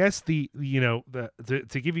I guess to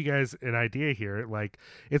give you guys an idea here, like,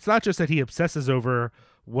 it's not just that he obsesses over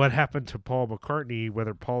what happened to Paul McCartney,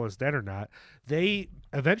 whether Paul is dead or not. They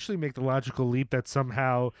eventually make the logical leap that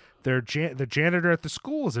somehow the janitor at the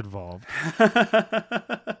school is involved.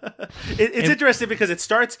 It's interesting because it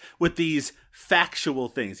starts with these factual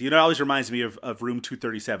things. You know, it always reminds me of Room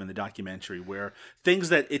 237, the documentary, where things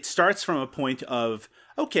that it starts from a point of,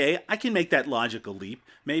 okay, I can make that logical leap.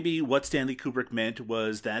 Maybe what Stanley Kubrick meant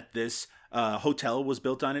was that this hotel was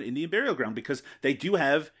built on an Indian burial ground, because they do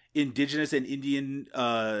have indigenous and Indian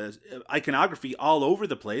iconography all over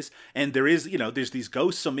the place, and there's these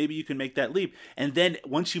ghosts, so maybe you can make that leap. And then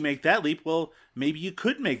once you make that leap, well, maybe you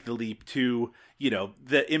could make the leap to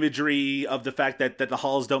the imagery of the fact that the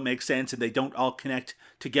halls don't make sense and they don't all connect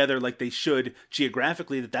together like they should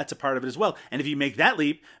geographically, that's a part of it as well. And if you make that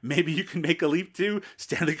leap, maybe you can make a leap to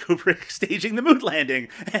Stanley Kubrick staging the moon landing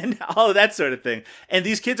and all of that sort of thing. And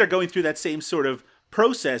these kids are going through that same sort of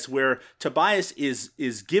process where Tobias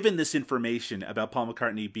is given this information about Paul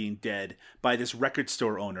McCartney being dead by this record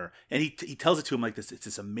store owner, and he tells it to him like this. It's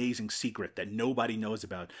this amazing secret that nobody knows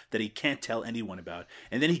about, that he can't tell anyone about.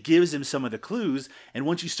 And then he gives him some of the clues, and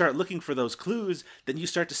once you start looking for those clues, then you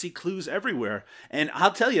start to see clues everywhere. And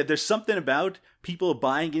I'll tell you, there's something about people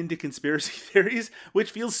buying into conspiracy theories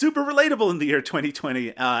which feels super relatable in the year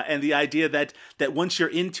 2020, and the idea that once you're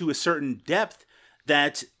into a certain depth,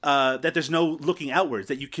 that there's no looking outwards,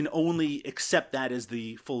 that you can only accept that as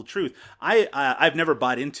the full truth. I've never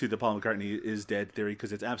bought into the Paul McCartney is dead theory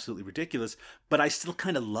because it's absolutely ridiculous, but I still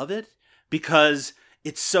kind of love it because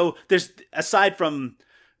it's so, there's, aside from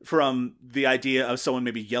the idea of someone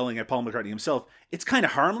maybe yelling at Paul McCartney himself, it's kind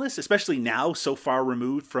of harmless, especially now, so far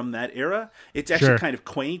removed from that era. It's actually kind of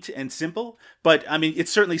quaint and simple, but I mean,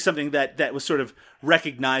 it's certainly something that was sort of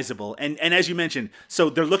recognizable. And as you mentioned, so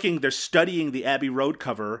they're studying the Abbey Road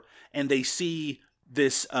cover, and they see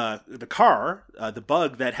this the car, the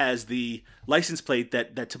Bug, that has the license plate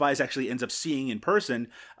that Tobias actually ends up seeing in person,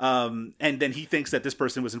 and then he thinks that this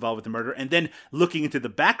person was involved with the murder. And then looking into the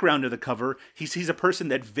background of the cover, he sees a person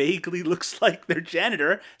that vaguely looks like their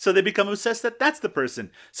janitor, so they become obsessed that that's the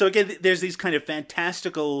person. So again, there's these kind of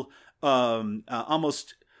fantastical,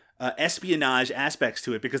 almost espionage aspects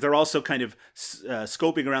to it, because they're also kind of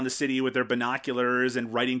scoping around the city with their binoculars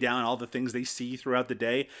and writing down all the things they see throughout the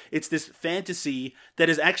day. It's this fantasy that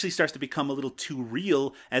actually starts to become a little too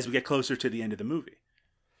real as we get closer to the end of the movie.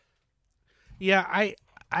 Yeah,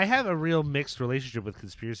 I have a real mixed relationship with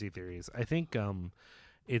conspiracy theories. I think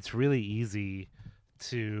it's really easy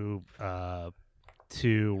to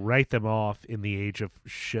write them off in the age of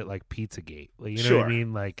shit like Pizzagate. Like, you know what I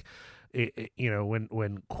mean? Like,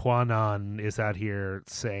 when QAnon is out here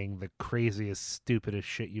saying the craziest, stupidest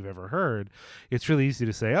shit you've ever heard, it's really easy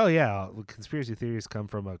to say, oh yeah, conspiracy theories come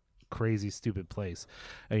from a crazy, stupid place,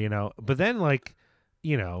 But then, like,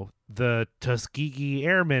 the Tuskegee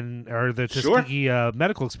Airmen, or the Tuskegee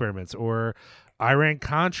medical experiments, or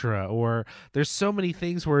Iran-Contra, or there's so many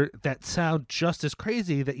things that sound just as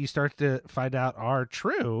crazy that you start to find out are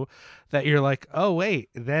true, that you're like, oh wait,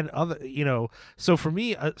 then so for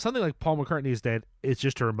me, something like Paul McCartney is dead is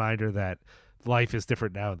just a reminder that life is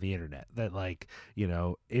different now on the internet, that, like,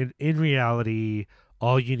 in reality,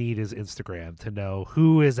 all you need is Instagram to know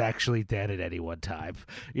who is actually dead at any one time.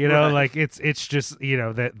 Like it's just,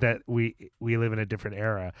 that we live in a different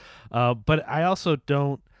era. But I also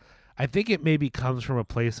don't, I think it maybe comes from a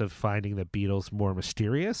place of finding the Beatles more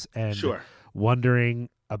mysterious and wondering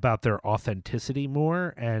about their authenticity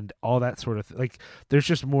more and all that sort of like, there's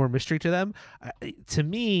just more mystery to them. To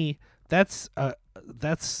me, that's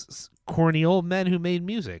corny old men who made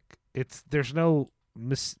music. There's no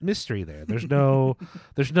mystery there. There's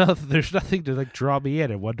nothing to, like, draw me in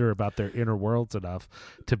and wonder about their inner worlds enough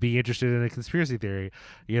to be interested in a conspiracy theory.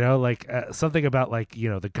 Something about, like,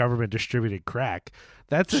 the government distributed crack.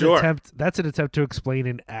 That's an attempt to explain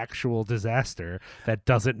an actual disaster that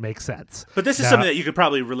doesn't make sense. But this is something that you could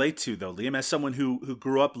probably relate to, though, Liam, as someone who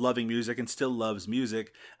grew up loving music and still loves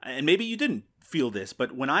music. And maybe you didn't feel this,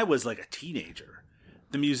 but when I was like a teenager,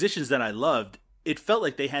 the musicians that I loved, it felt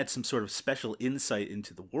like they had some sort of special insight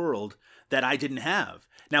into the world that I didn't have.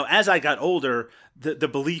 Now, as I got older, the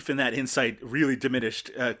belief in that insight really diminished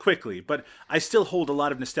quickly, but I still hold a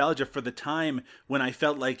lot of nostalgia for the time when I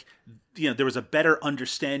felt like, there was a better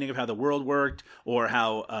understanding of how the world worked, or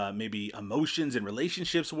how maybe emotions and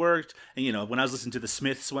relationships worked. And, when I was listening to the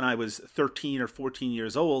Smiths when I was 13 or 14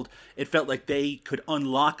 years old, it felt like they could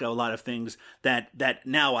unlock a lot of things that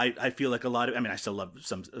now I feel like a lot of, I still love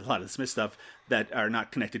a lot of the Smith stuff that are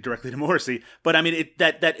not connected directly to Morrissey, but I mean,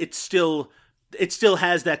 it still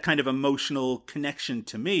has that kind of emotional connection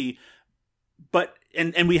to me. But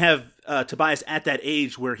and we have Tobias at that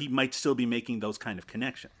age where he might still be making those kind of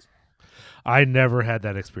connections. I never had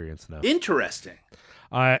that experience, no. Interesting.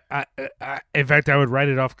 In fact, I would write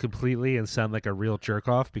it off completely and sound like a real jerk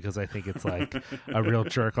off because I think it's like a real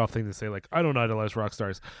jerk off thing to say. Like, I don't idolize rock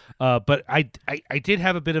stars, but I did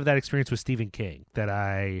have a bit of that experience with Stephen King, that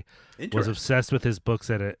I was obsessed with his books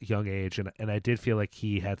at a young age, and I did feel like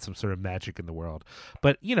he had some sort of magic in the world.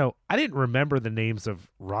 But I didn't remember the names of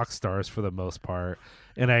rock stars for the most part,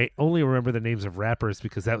 and I only remember the names of rappers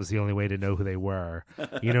because that was the only way to know who they were.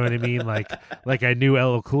 You know what I mean? Like I knew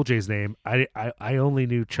LL Cool J's name. I only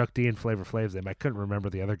knew Chuck D and Flavor Flav's name. I couldn't remember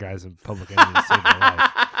the other guys in Public Enemy to save my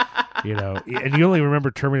life. And you only remember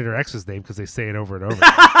Terminator X's name because they say it over and over.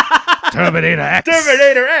 Terminator X.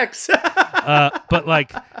 Terminator X. But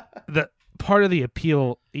like the part of the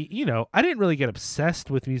appeal, I didn't really get obsessed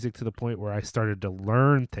with music to the point where I started to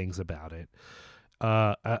learn things about it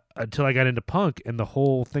until I got into punk. And the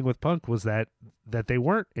whole thing with punk was that they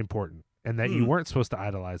weren't important. And that you weren't supposed to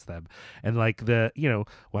idolize them. And like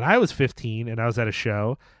when I was 15 and I was at a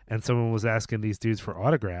show and someone was asking these dudes for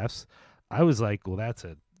autographs, I was like, well,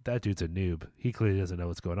 that dude's a noob. He clearly doesn't know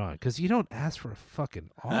what's going on. Because you don't ask for a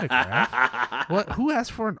fucking autograph. Who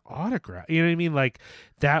asked for an autograph? You know what I mean? Like,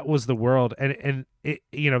 that was the world. And it,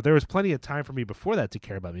 there was plenty of time for me before that to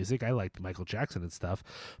care about music. I liked Michael Jackson and stuff.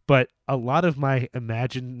 But a lot of my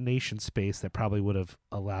imagination space that probably would have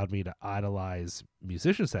allowed me to idolize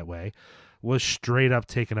musicians that way was straight up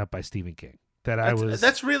taken up by Stephen King.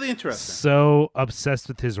 That's really interesting. So obsessed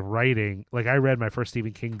with his writing. Like, I read my first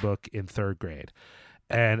Stephen King book in 3rd grade.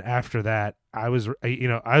 And after that, I was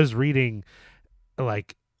reading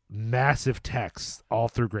like massive texts all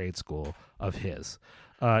through grade school of his.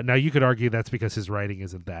 Now you could argue that's because his writing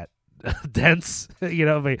isn't that dense.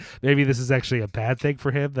 Maybe this is actually a bad thing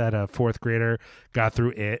for him that a 4th grader got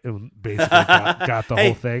through it and basically got the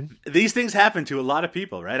whole thing. These things happen to a lot of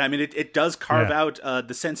people, right? I mean, it does carve out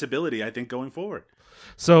the sensibility, I think, going forward.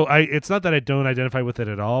 So it's not that I don't identify with it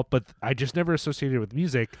at all, but I just never associated it with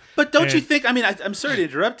music. But don't you think, I mean, I'm sorry to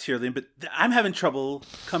interrupt here, Liam, but I'm having trouble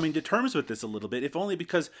coming to terms with this a little bit, if only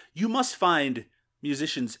because you must find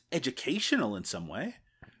musicians educational in some way,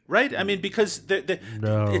 right? I mean, because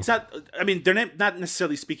it's not, I mean, they're not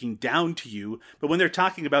necessarily speaking down to you, but when they're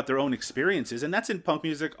talking about their own experiences, and that's in punk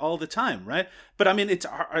music all the time, right? But I mean, it's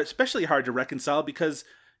especially hard to reconcile because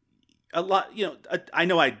a lot, I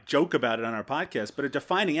know I joke about it on our podcast, but a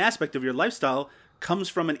defining aspect of your lifestyle comes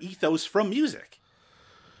from an ethos from music.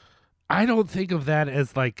 I don't think of that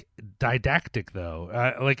as like didactic though.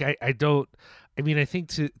 I don't, I mean, I think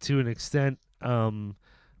to an extent, I'm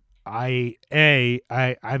at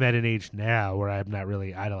an age now where I'm not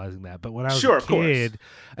really idolizing that, but when I was a kid,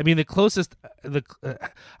 I mean,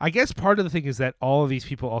 I guess part of the thing is that all of these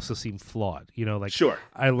people also seem flawed.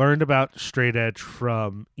 I learned about straight edge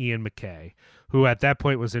from Ian MacKaye, who at that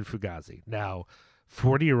point was in Fugazi. Now,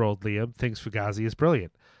 40-year-old Liam thinks Fugazi is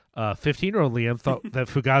brilliant. 15-year-old Liam thought that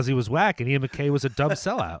Fugazi was whack and Ian MacKaye was a dumb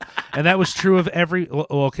sellout. And that was true of every...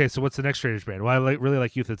 okay, so what's the next straight edge band? Well, I really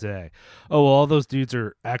like Youth of Today. Oh, well, all those dudes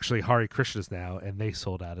are actually Hare Krishnas now, and they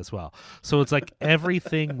sold out as well. So it's like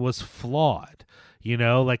everything was flawed.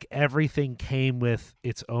 Like everything came with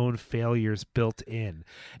its own failures built in.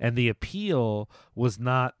 And the appeal was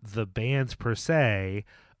not the bands per se,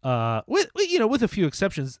 with a few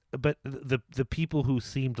exceptions, but the people who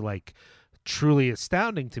seemed like truly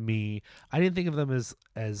astounding to me, I didn't think of them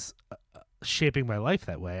as shaping my life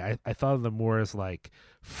that way. I thought of them more as like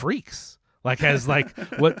freaks, what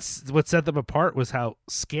set them apart was how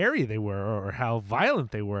scary they were, or how violent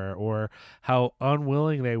they were, or how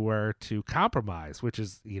unwilling they were to compromise, which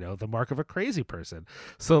is the mark of a crazy person.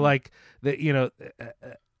 So like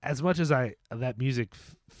as much as that music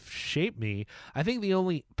shaped me, I think the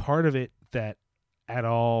only part of it that at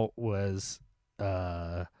all was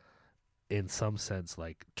in some sense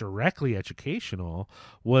like directly educational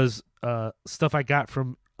was stuff I got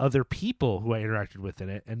from other people who I interacted with in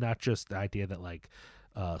it, and not just the idea that like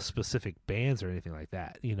specific bands or anything like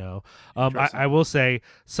that. I will say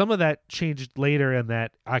some of that changed later, and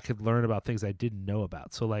that I could learn about things I didn't know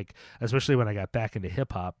about. So like, especially when I got back into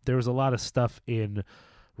hip hop, there was a lot of stuff in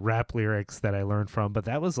rap lyrics that I learned from, but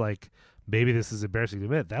that was like, maybe this is embarrassing to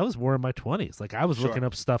admit, that was more in my 20s. Like I was looking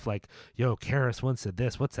up stuff like, yo, Karis once said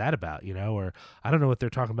this, what's that about? Or I don't know what they're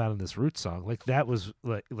talking about in this Roots song. Like that was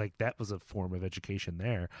like that was a form of education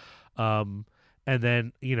there. And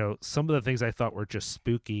then, some of the things I thought were just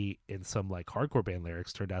spooky in some like hardcore band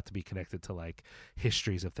lyrics turned out to be connected to like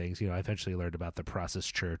histories of things. I eventually learned about the Process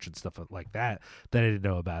Church and stuff like that I didn't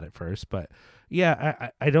know about at first. But yeah,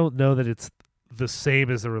 I don't know that it's the same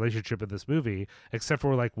as the relationship in this movie, except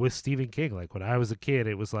for like with Stephen King. Like when I was a kid,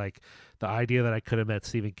 it was like the idea that I could have met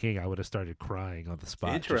Stephen King, I would have started crying on the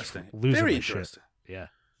spot. Interesting. Losing Very my interesting. shit. Yeah.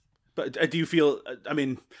 But do you feel? I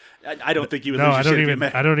mean, I don't think you would. No, lose your I don't shit if you even.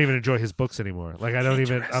 met- I don't even enjoy his books anymore. Like I don't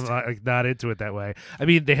even. I'm not into it that way. I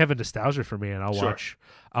mean, they have a nostalgia for me, and I'll Sure. watch.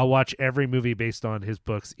 I'll watch every movie based on his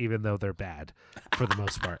books, even though they're bad, for the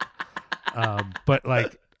most part. But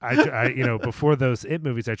like I before those It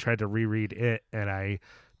movies, I tried to reread It, and I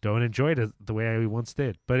don't enjoy it the way I once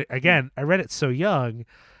did. But again, I read it so young.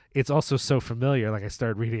 It's also so familiar. Like I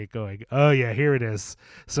started reading it going, oh yeah, here it is.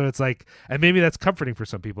 So it's like, and maybe that's comforting for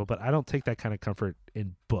some people, but I don't take that kind of comfort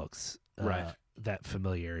in books. Right. That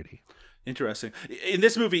familiarity. Interesting. In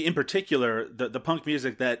this movie in particular, the punk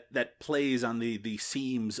music that plays on the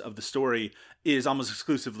seams of the story is almost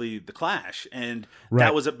exclusively The Clash. And Right.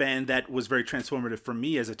 that was a band that was very transformative for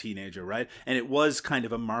me as a teenager, right? And it was kind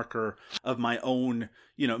of a marker of my own,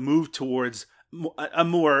 move towards a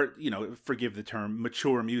more, forgive the term,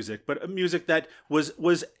 mature music, but a music that was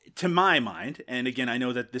to my mind, and again, I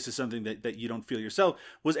know that this is something that you don't feel yourself,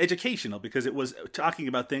 was educational, because it was talking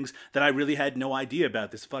about things that I really had no idea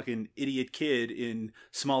about. This fucking idiot kid in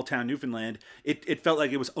small town Newfoundland. It felt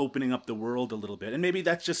like it was opening up the world a little bit. And maybe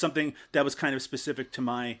that's just something that was kind of specific to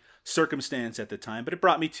my circumstance at the time, but it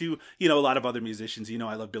brought me to, a lot of other musicians.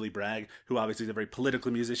 I love Billy Bragg, who obviously is a very political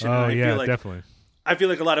musician. Oh, and I yeah, feel like definitely. I feel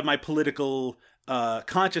like a lot of my political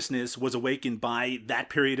consciousness was awakened by that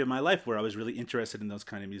period of my life where I was really interested in those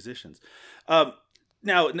kind of musicians. Now,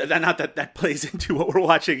 not that plays into what we're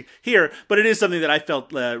watching here, but it is something that I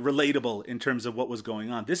felt relatable in terms of what was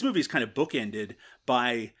going on. This movie is kind of bookended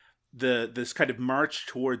by this kind of march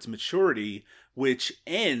towards maturity, which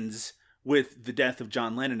ends with the death of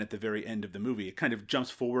John Lennon at the very end of the movie. It kind of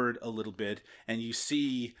jumps forward a little bit, and you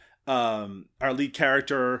see our lead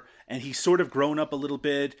character, and he's sort of grown up a little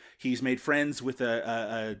bit. He's made friends with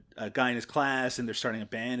a guy in his class, and they're starting a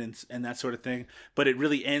band and that sort of thing. But it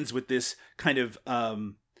really ends with this kind of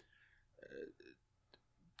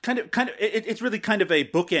it's really kind of a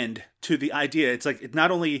bookend to the idea. It's like,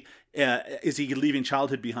 not only is he leaving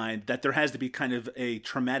childhood behind, that there has to be kind of a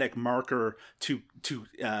traumatic marker to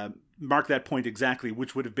mark that point exactly,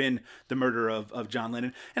 which would have been the murder of John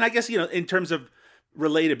Lennon. And I guess, in terms of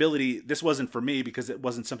relatability, this wasn't for me because it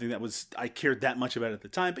wasn't something that I cared that much about at the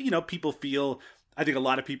time. But people feel, I think a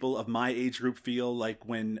lot of people of my age group feel like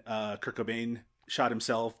when Kurt Cobain shot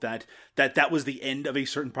himself, that was the end of a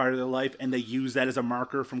certain part of their life, and they use that as a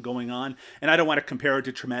marker from going on. And I don't want to compare it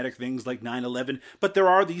to traumatic things like 9/11, but there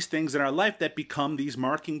are these things in our life that become these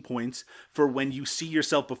marking points for when you see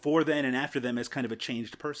yourself before then and after them as kind of a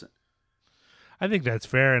changed person. I think that's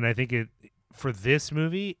fair, and I think for this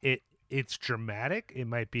movie, it's dramatic. It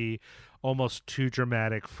might be almost too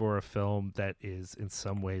dramatic for a film that is in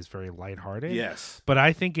some ways very lighthearted. Yes. But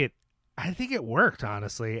I think it worked,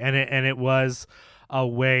 honestly. And it was a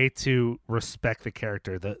way to respect the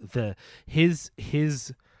character.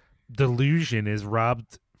 His delusion is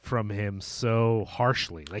robbed from him so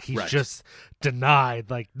harshly. Like he's Right. just denied,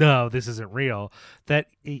 like, no, this isn't real. That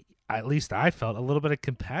at least I felt a little bit of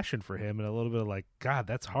compassion for him and a little bit of like, God,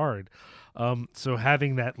 that's hard. So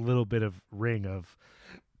having that little bit of ring of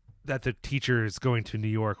that the teacher is going to New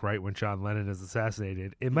York right when John Lennon is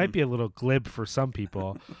assassinated, it might be a little glib for some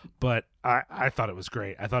people, but I thought it was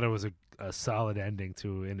great. I thought it was a solid ending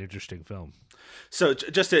to an interesting film. So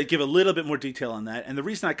just to give a little bit more detail on that, and the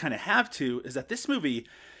reason I kind of have to is that this movie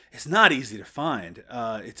is not easy to find.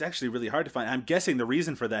 It's actually really hard to find. I'm guessing the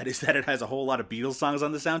reason for that is that it has a whole lot of Beatles songs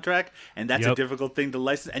on the soundtrack, and that's a difficult thing to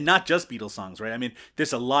license. And not just Beatles songs, right? I mean,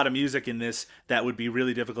 there's a lot of music in this that would be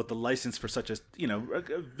really difficult to license for such a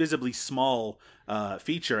visibly small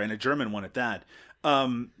feature, and a German one at that.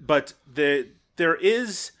 But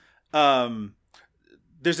there's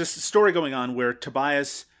this story going on where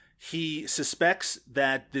Tobias, he suspects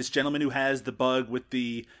that this gentleman who has the bug with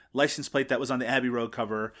the license plate that was on the Abbey Road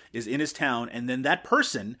cover is in his town, and then that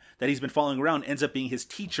person that he's been following around ends up being his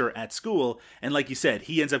teacher at school. And like you said,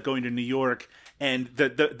 he ends up going to New York, and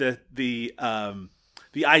the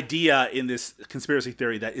idea in this conspiracy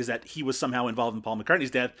theory that he was somehow involved in Paul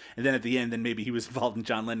McCartney's death, and then at the end, then maybe he was involved in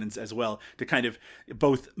John Lennon's as well, to kind of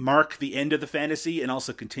both mark the end of the fantasy and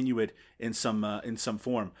also continue it in some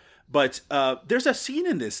form. But there's a scene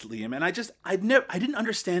in this, Liam, and I didn't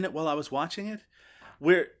understand it while I was watching it,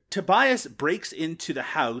 where Tobias breaks into the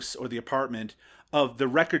house or the apartment of the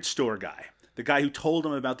record store guy, the guy who told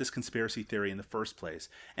him about this conspiracy theory in the first place.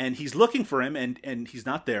 And he's looking for him, and he's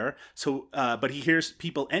not there. So, but he hears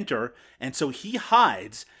people enter, and so he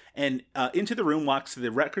hides, and into the room walks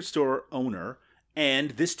the record store owner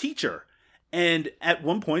and this teacher. And at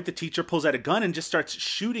one point, the teacher pulls out a gun and just starts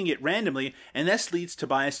shooting it randomly, and this leads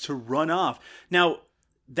Tobias to run off. Now,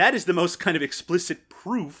 that is the most kind of explicit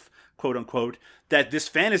proof, quote unquote, that this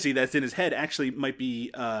fantasy that's in his head actually might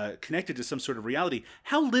be connected to some sort of reality.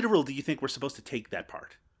 How literal do you think we're supposed to take that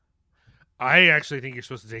part? I actually think you're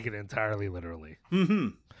supposed to take it entirely literally. Mm-hmm.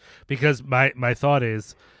 Because my thought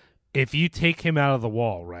is, if you take him out of the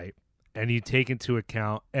wall, right, and you take into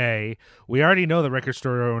account, A, we already know the record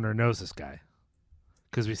store owner knows this guy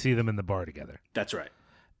because we see them in the bar together. That's right.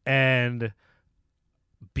 And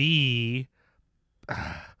B,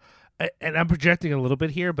 and I'm projecting a little bit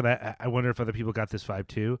here, but I wonder if other people got this vibe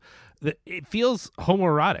too. It feels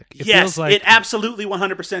homoerotic. It Yes, feels like, it absolutely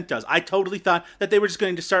 100% does. I totally thought that they were just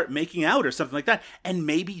going to start making out or something like that, and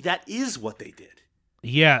maybe that is what they did.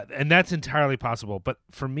 yeah, and that's entirely possible. But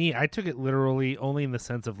for me, I took it literally only in the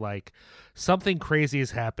sense of like something crazy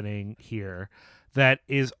is happening here that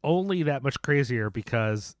is only that much crazier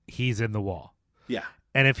because he's in the wall. Yeah.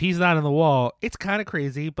 And if he's not in the wall, it's kind of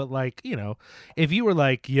crazy. But like, you know, if you were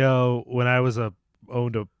like, yo, when I was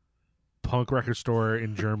owned a punk record store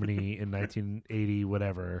in Germany in 1980,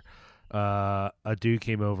 whatever, a dude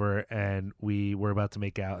came over and we were about to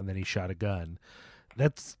make out and then he shot a gun.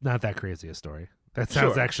 That's not that crazy a story. That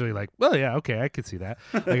sounds Sure. actually like, well, yeah, okay, I could see that.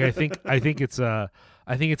 Like, I think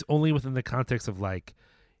it's only within the context of like,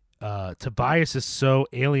 Tobias is so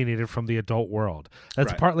alienated from the adult world.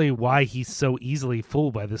 That's Right. partly why he's so easily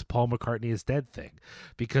fooled by this Paul McCartney is dead thing,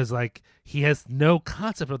 because like he has no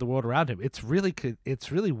concept of the world around him. It's really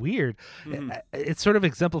weird. Mm-hmm. It's sort of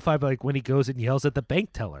exemplified by like when he goes and yells at the bank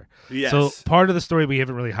teller. Yes. So part of the story we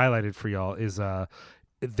haven't really highlighted for y'all is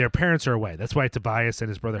their parents are away. That's why Tobias and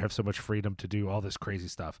his brother have so much freedom to do all this crazy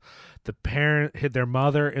stuff. Their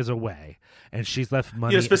mother is away, and she's left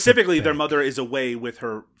money. You know, specifically, at the their bank. mother is away with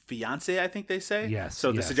her fiance, I think they say. Yes,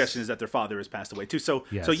 So the yes. suggestion is that their father has passed away too. So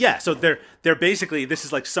Yes. so they're basically, this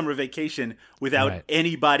is like summer vacation without Right.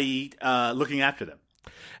 anybody looking after them.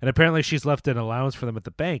 And apparently she's left an allowance for them at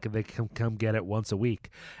the bank, and they can come get it once a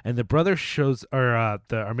week. And the brother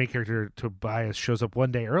our main character Tobias shows up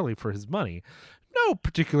one day early for his money. No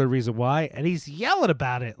particular reason why, and he's yelling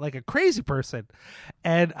about it like a crazy person.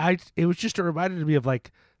 And it was just a reminder to me of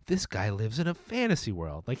like, this guy lives in a fantasy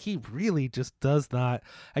world. Like, he really just does not,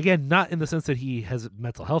 again, not in the sense that he has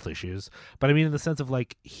mental health issues, but I mean in the sense of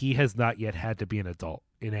like, he has not yet had to be an adult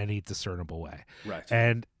in any discernible way. Right.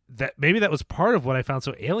 And that maybe that was part of what I found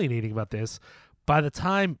so alienating about this. By the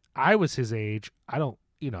time I was his age,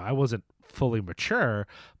 I wasn't fully mature,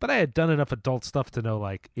 but I had done enough adult stuff to know,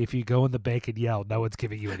 like, if you go in the bank and yell, no one's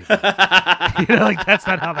giving you anything. Like, that's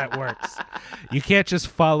not how that works. You can't just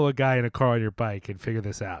follow a guy in a car on your bike and figure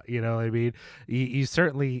this out. You know what I mean? You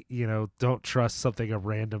certainly, don't trust something a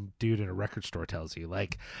random dude in a record store tells you.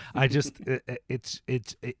 Like, I just,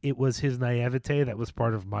 it was his naivete that was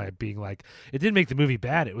part of my being like, it didn't make the movie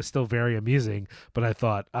bad. It was still very amusing, but I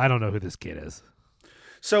thought, I don't know who this kid is.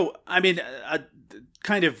 So, I mean,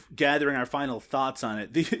 kind of gathering our final thoughts on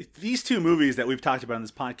it, these two movies that we've talked about on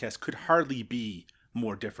this podcast could hardly be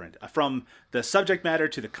more different. From the subject matter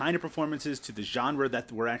to the kind of performances to the genre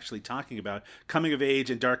that we're actually talking about, coming of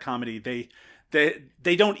age and dark comedy,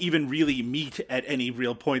 they don't even really meet at any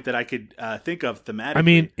real point that I could think of thematically. I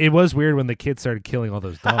mean, it was weird when the kid started killing all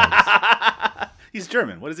those dogs. He's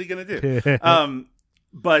German. What is he going to do?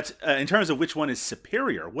 But in terms of which one is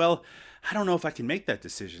superior, well, I don't know if I can make that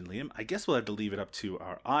decision, Liam. I guess we'll have to leave it up to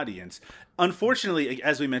our audience. Unfortunately,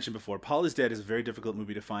 as we mentioned before, Paul is Dead is a very difficult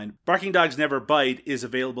movie to find. Barking Dogs Never Bite is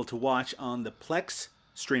available to watch on the Plex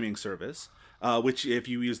streaming service, which if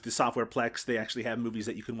you use the software Plex, they actually have movies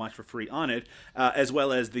that you can watch for free on it, as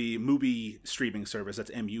well as the Mubi streaming service,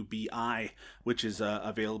 that's MUBI, which is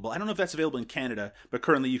available. I don't know if that's available in Canada, but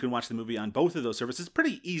currently you can watch the movie on both of those services. It's a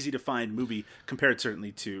pretty easy to find movie compared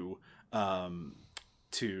certainly to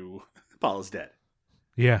Paul is Dead.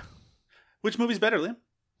 Yeah. Which movie's better, Liam?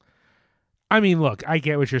 I mean, look, I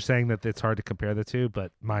get what you're saying, that it's hard to compare the two,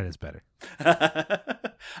 but mine is better.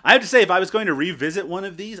 I have to say, if I was going to revisit one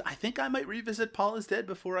of these, I think I might revisit Paul is Dead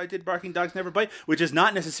before I did Barking Dogs Never Bite, which is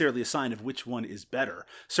not necessarily a sign of which one is better.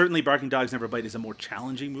 Certainly, Barking Dogs Never Bite is a more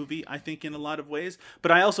challenging movie, I think, in a lot of ways,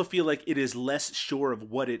 but I also feel like it is less sure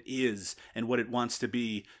of what it is and what it wants to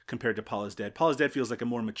be compared to Paul is Dead. Paul is Dead feels like a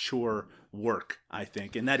more mature work, I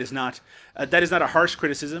think, and that is not a harsh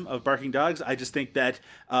criticism of Barking Dogs. I just think that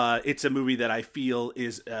it's a movie that I feel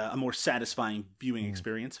is a more satisfying viewing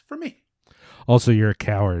experience for me. Also, you're a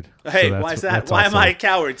coward. Hey, so why is that? Why am I a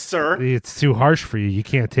coward, sir? It's too harsh for you. You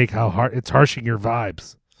can't take how hard it's harshing your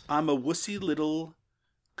vibes. I'm a wussy little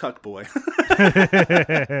cuck boy.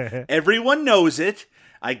 Everyone knows it.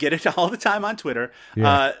 I get it all the time on Twitter.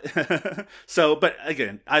 Yeah. But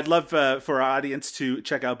again, I'd love for our audience to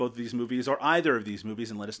check out both of these movies or either of these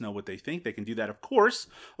movies and let us know what they think. They can do that, of course,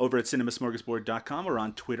 over at cinemasmorgasbord.com or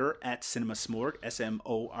on Twitter at cinemasmorg,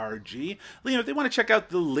 SMORG. Liam, if they want to check out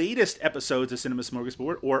the latest episodes of Cinema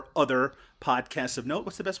Smorgasbord or other podcasts of note,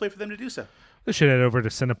 what's the best way for them to do so? They should head over to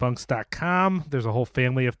cinepunks.com. There's a whole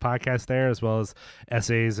family of podcasts there, as well as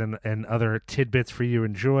essays and other tidbits for you to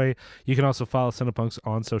enjoy. You can also follow Cinepunks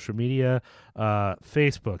on social media,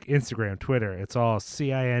 Facebook, Instagram, Twitter. It's all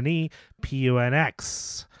CINEPUNX.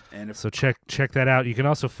 So check that out. You can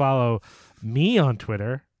also follow me on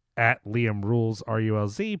Twitter at Liam Rules,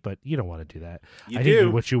 RULZ, but you don't want to do that. I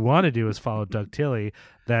think what you want to do is follow Doug Tilley.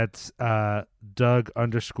 That's Doug_Tilley.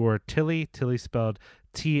 Tilley spelled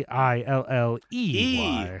TILLEY.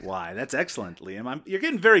 That's excellent, Liam. You're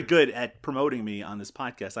getting very good at promoting me on this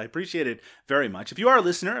podcast. I appreciate it very much. If you are a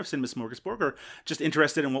listener of Cinema Smorgasbord or just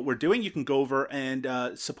interested in what we're doing, you can go over and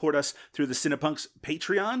support us through the Cinepunks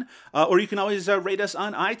Patreon, or you can always rate us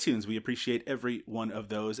on iTunes. We appreciate every one of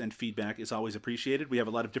those, and feedback is always appreciated. We have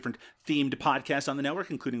a lot of different themed podcasts on the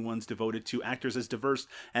network, including ones devoted to actors as diverse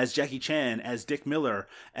as Jackie Chan, as Dick Miller,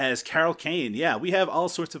 as Carol Kane. Yeah, we have all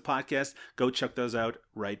sorts of podcasts. Go check those out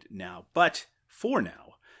right now. But for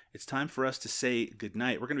now, it's time for us to say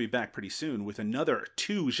goodnight. We're going to be back pretty soon with another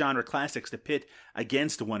 2 genre classics to pit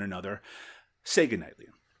against one another. Say goodnight,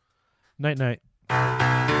 Liam. Night.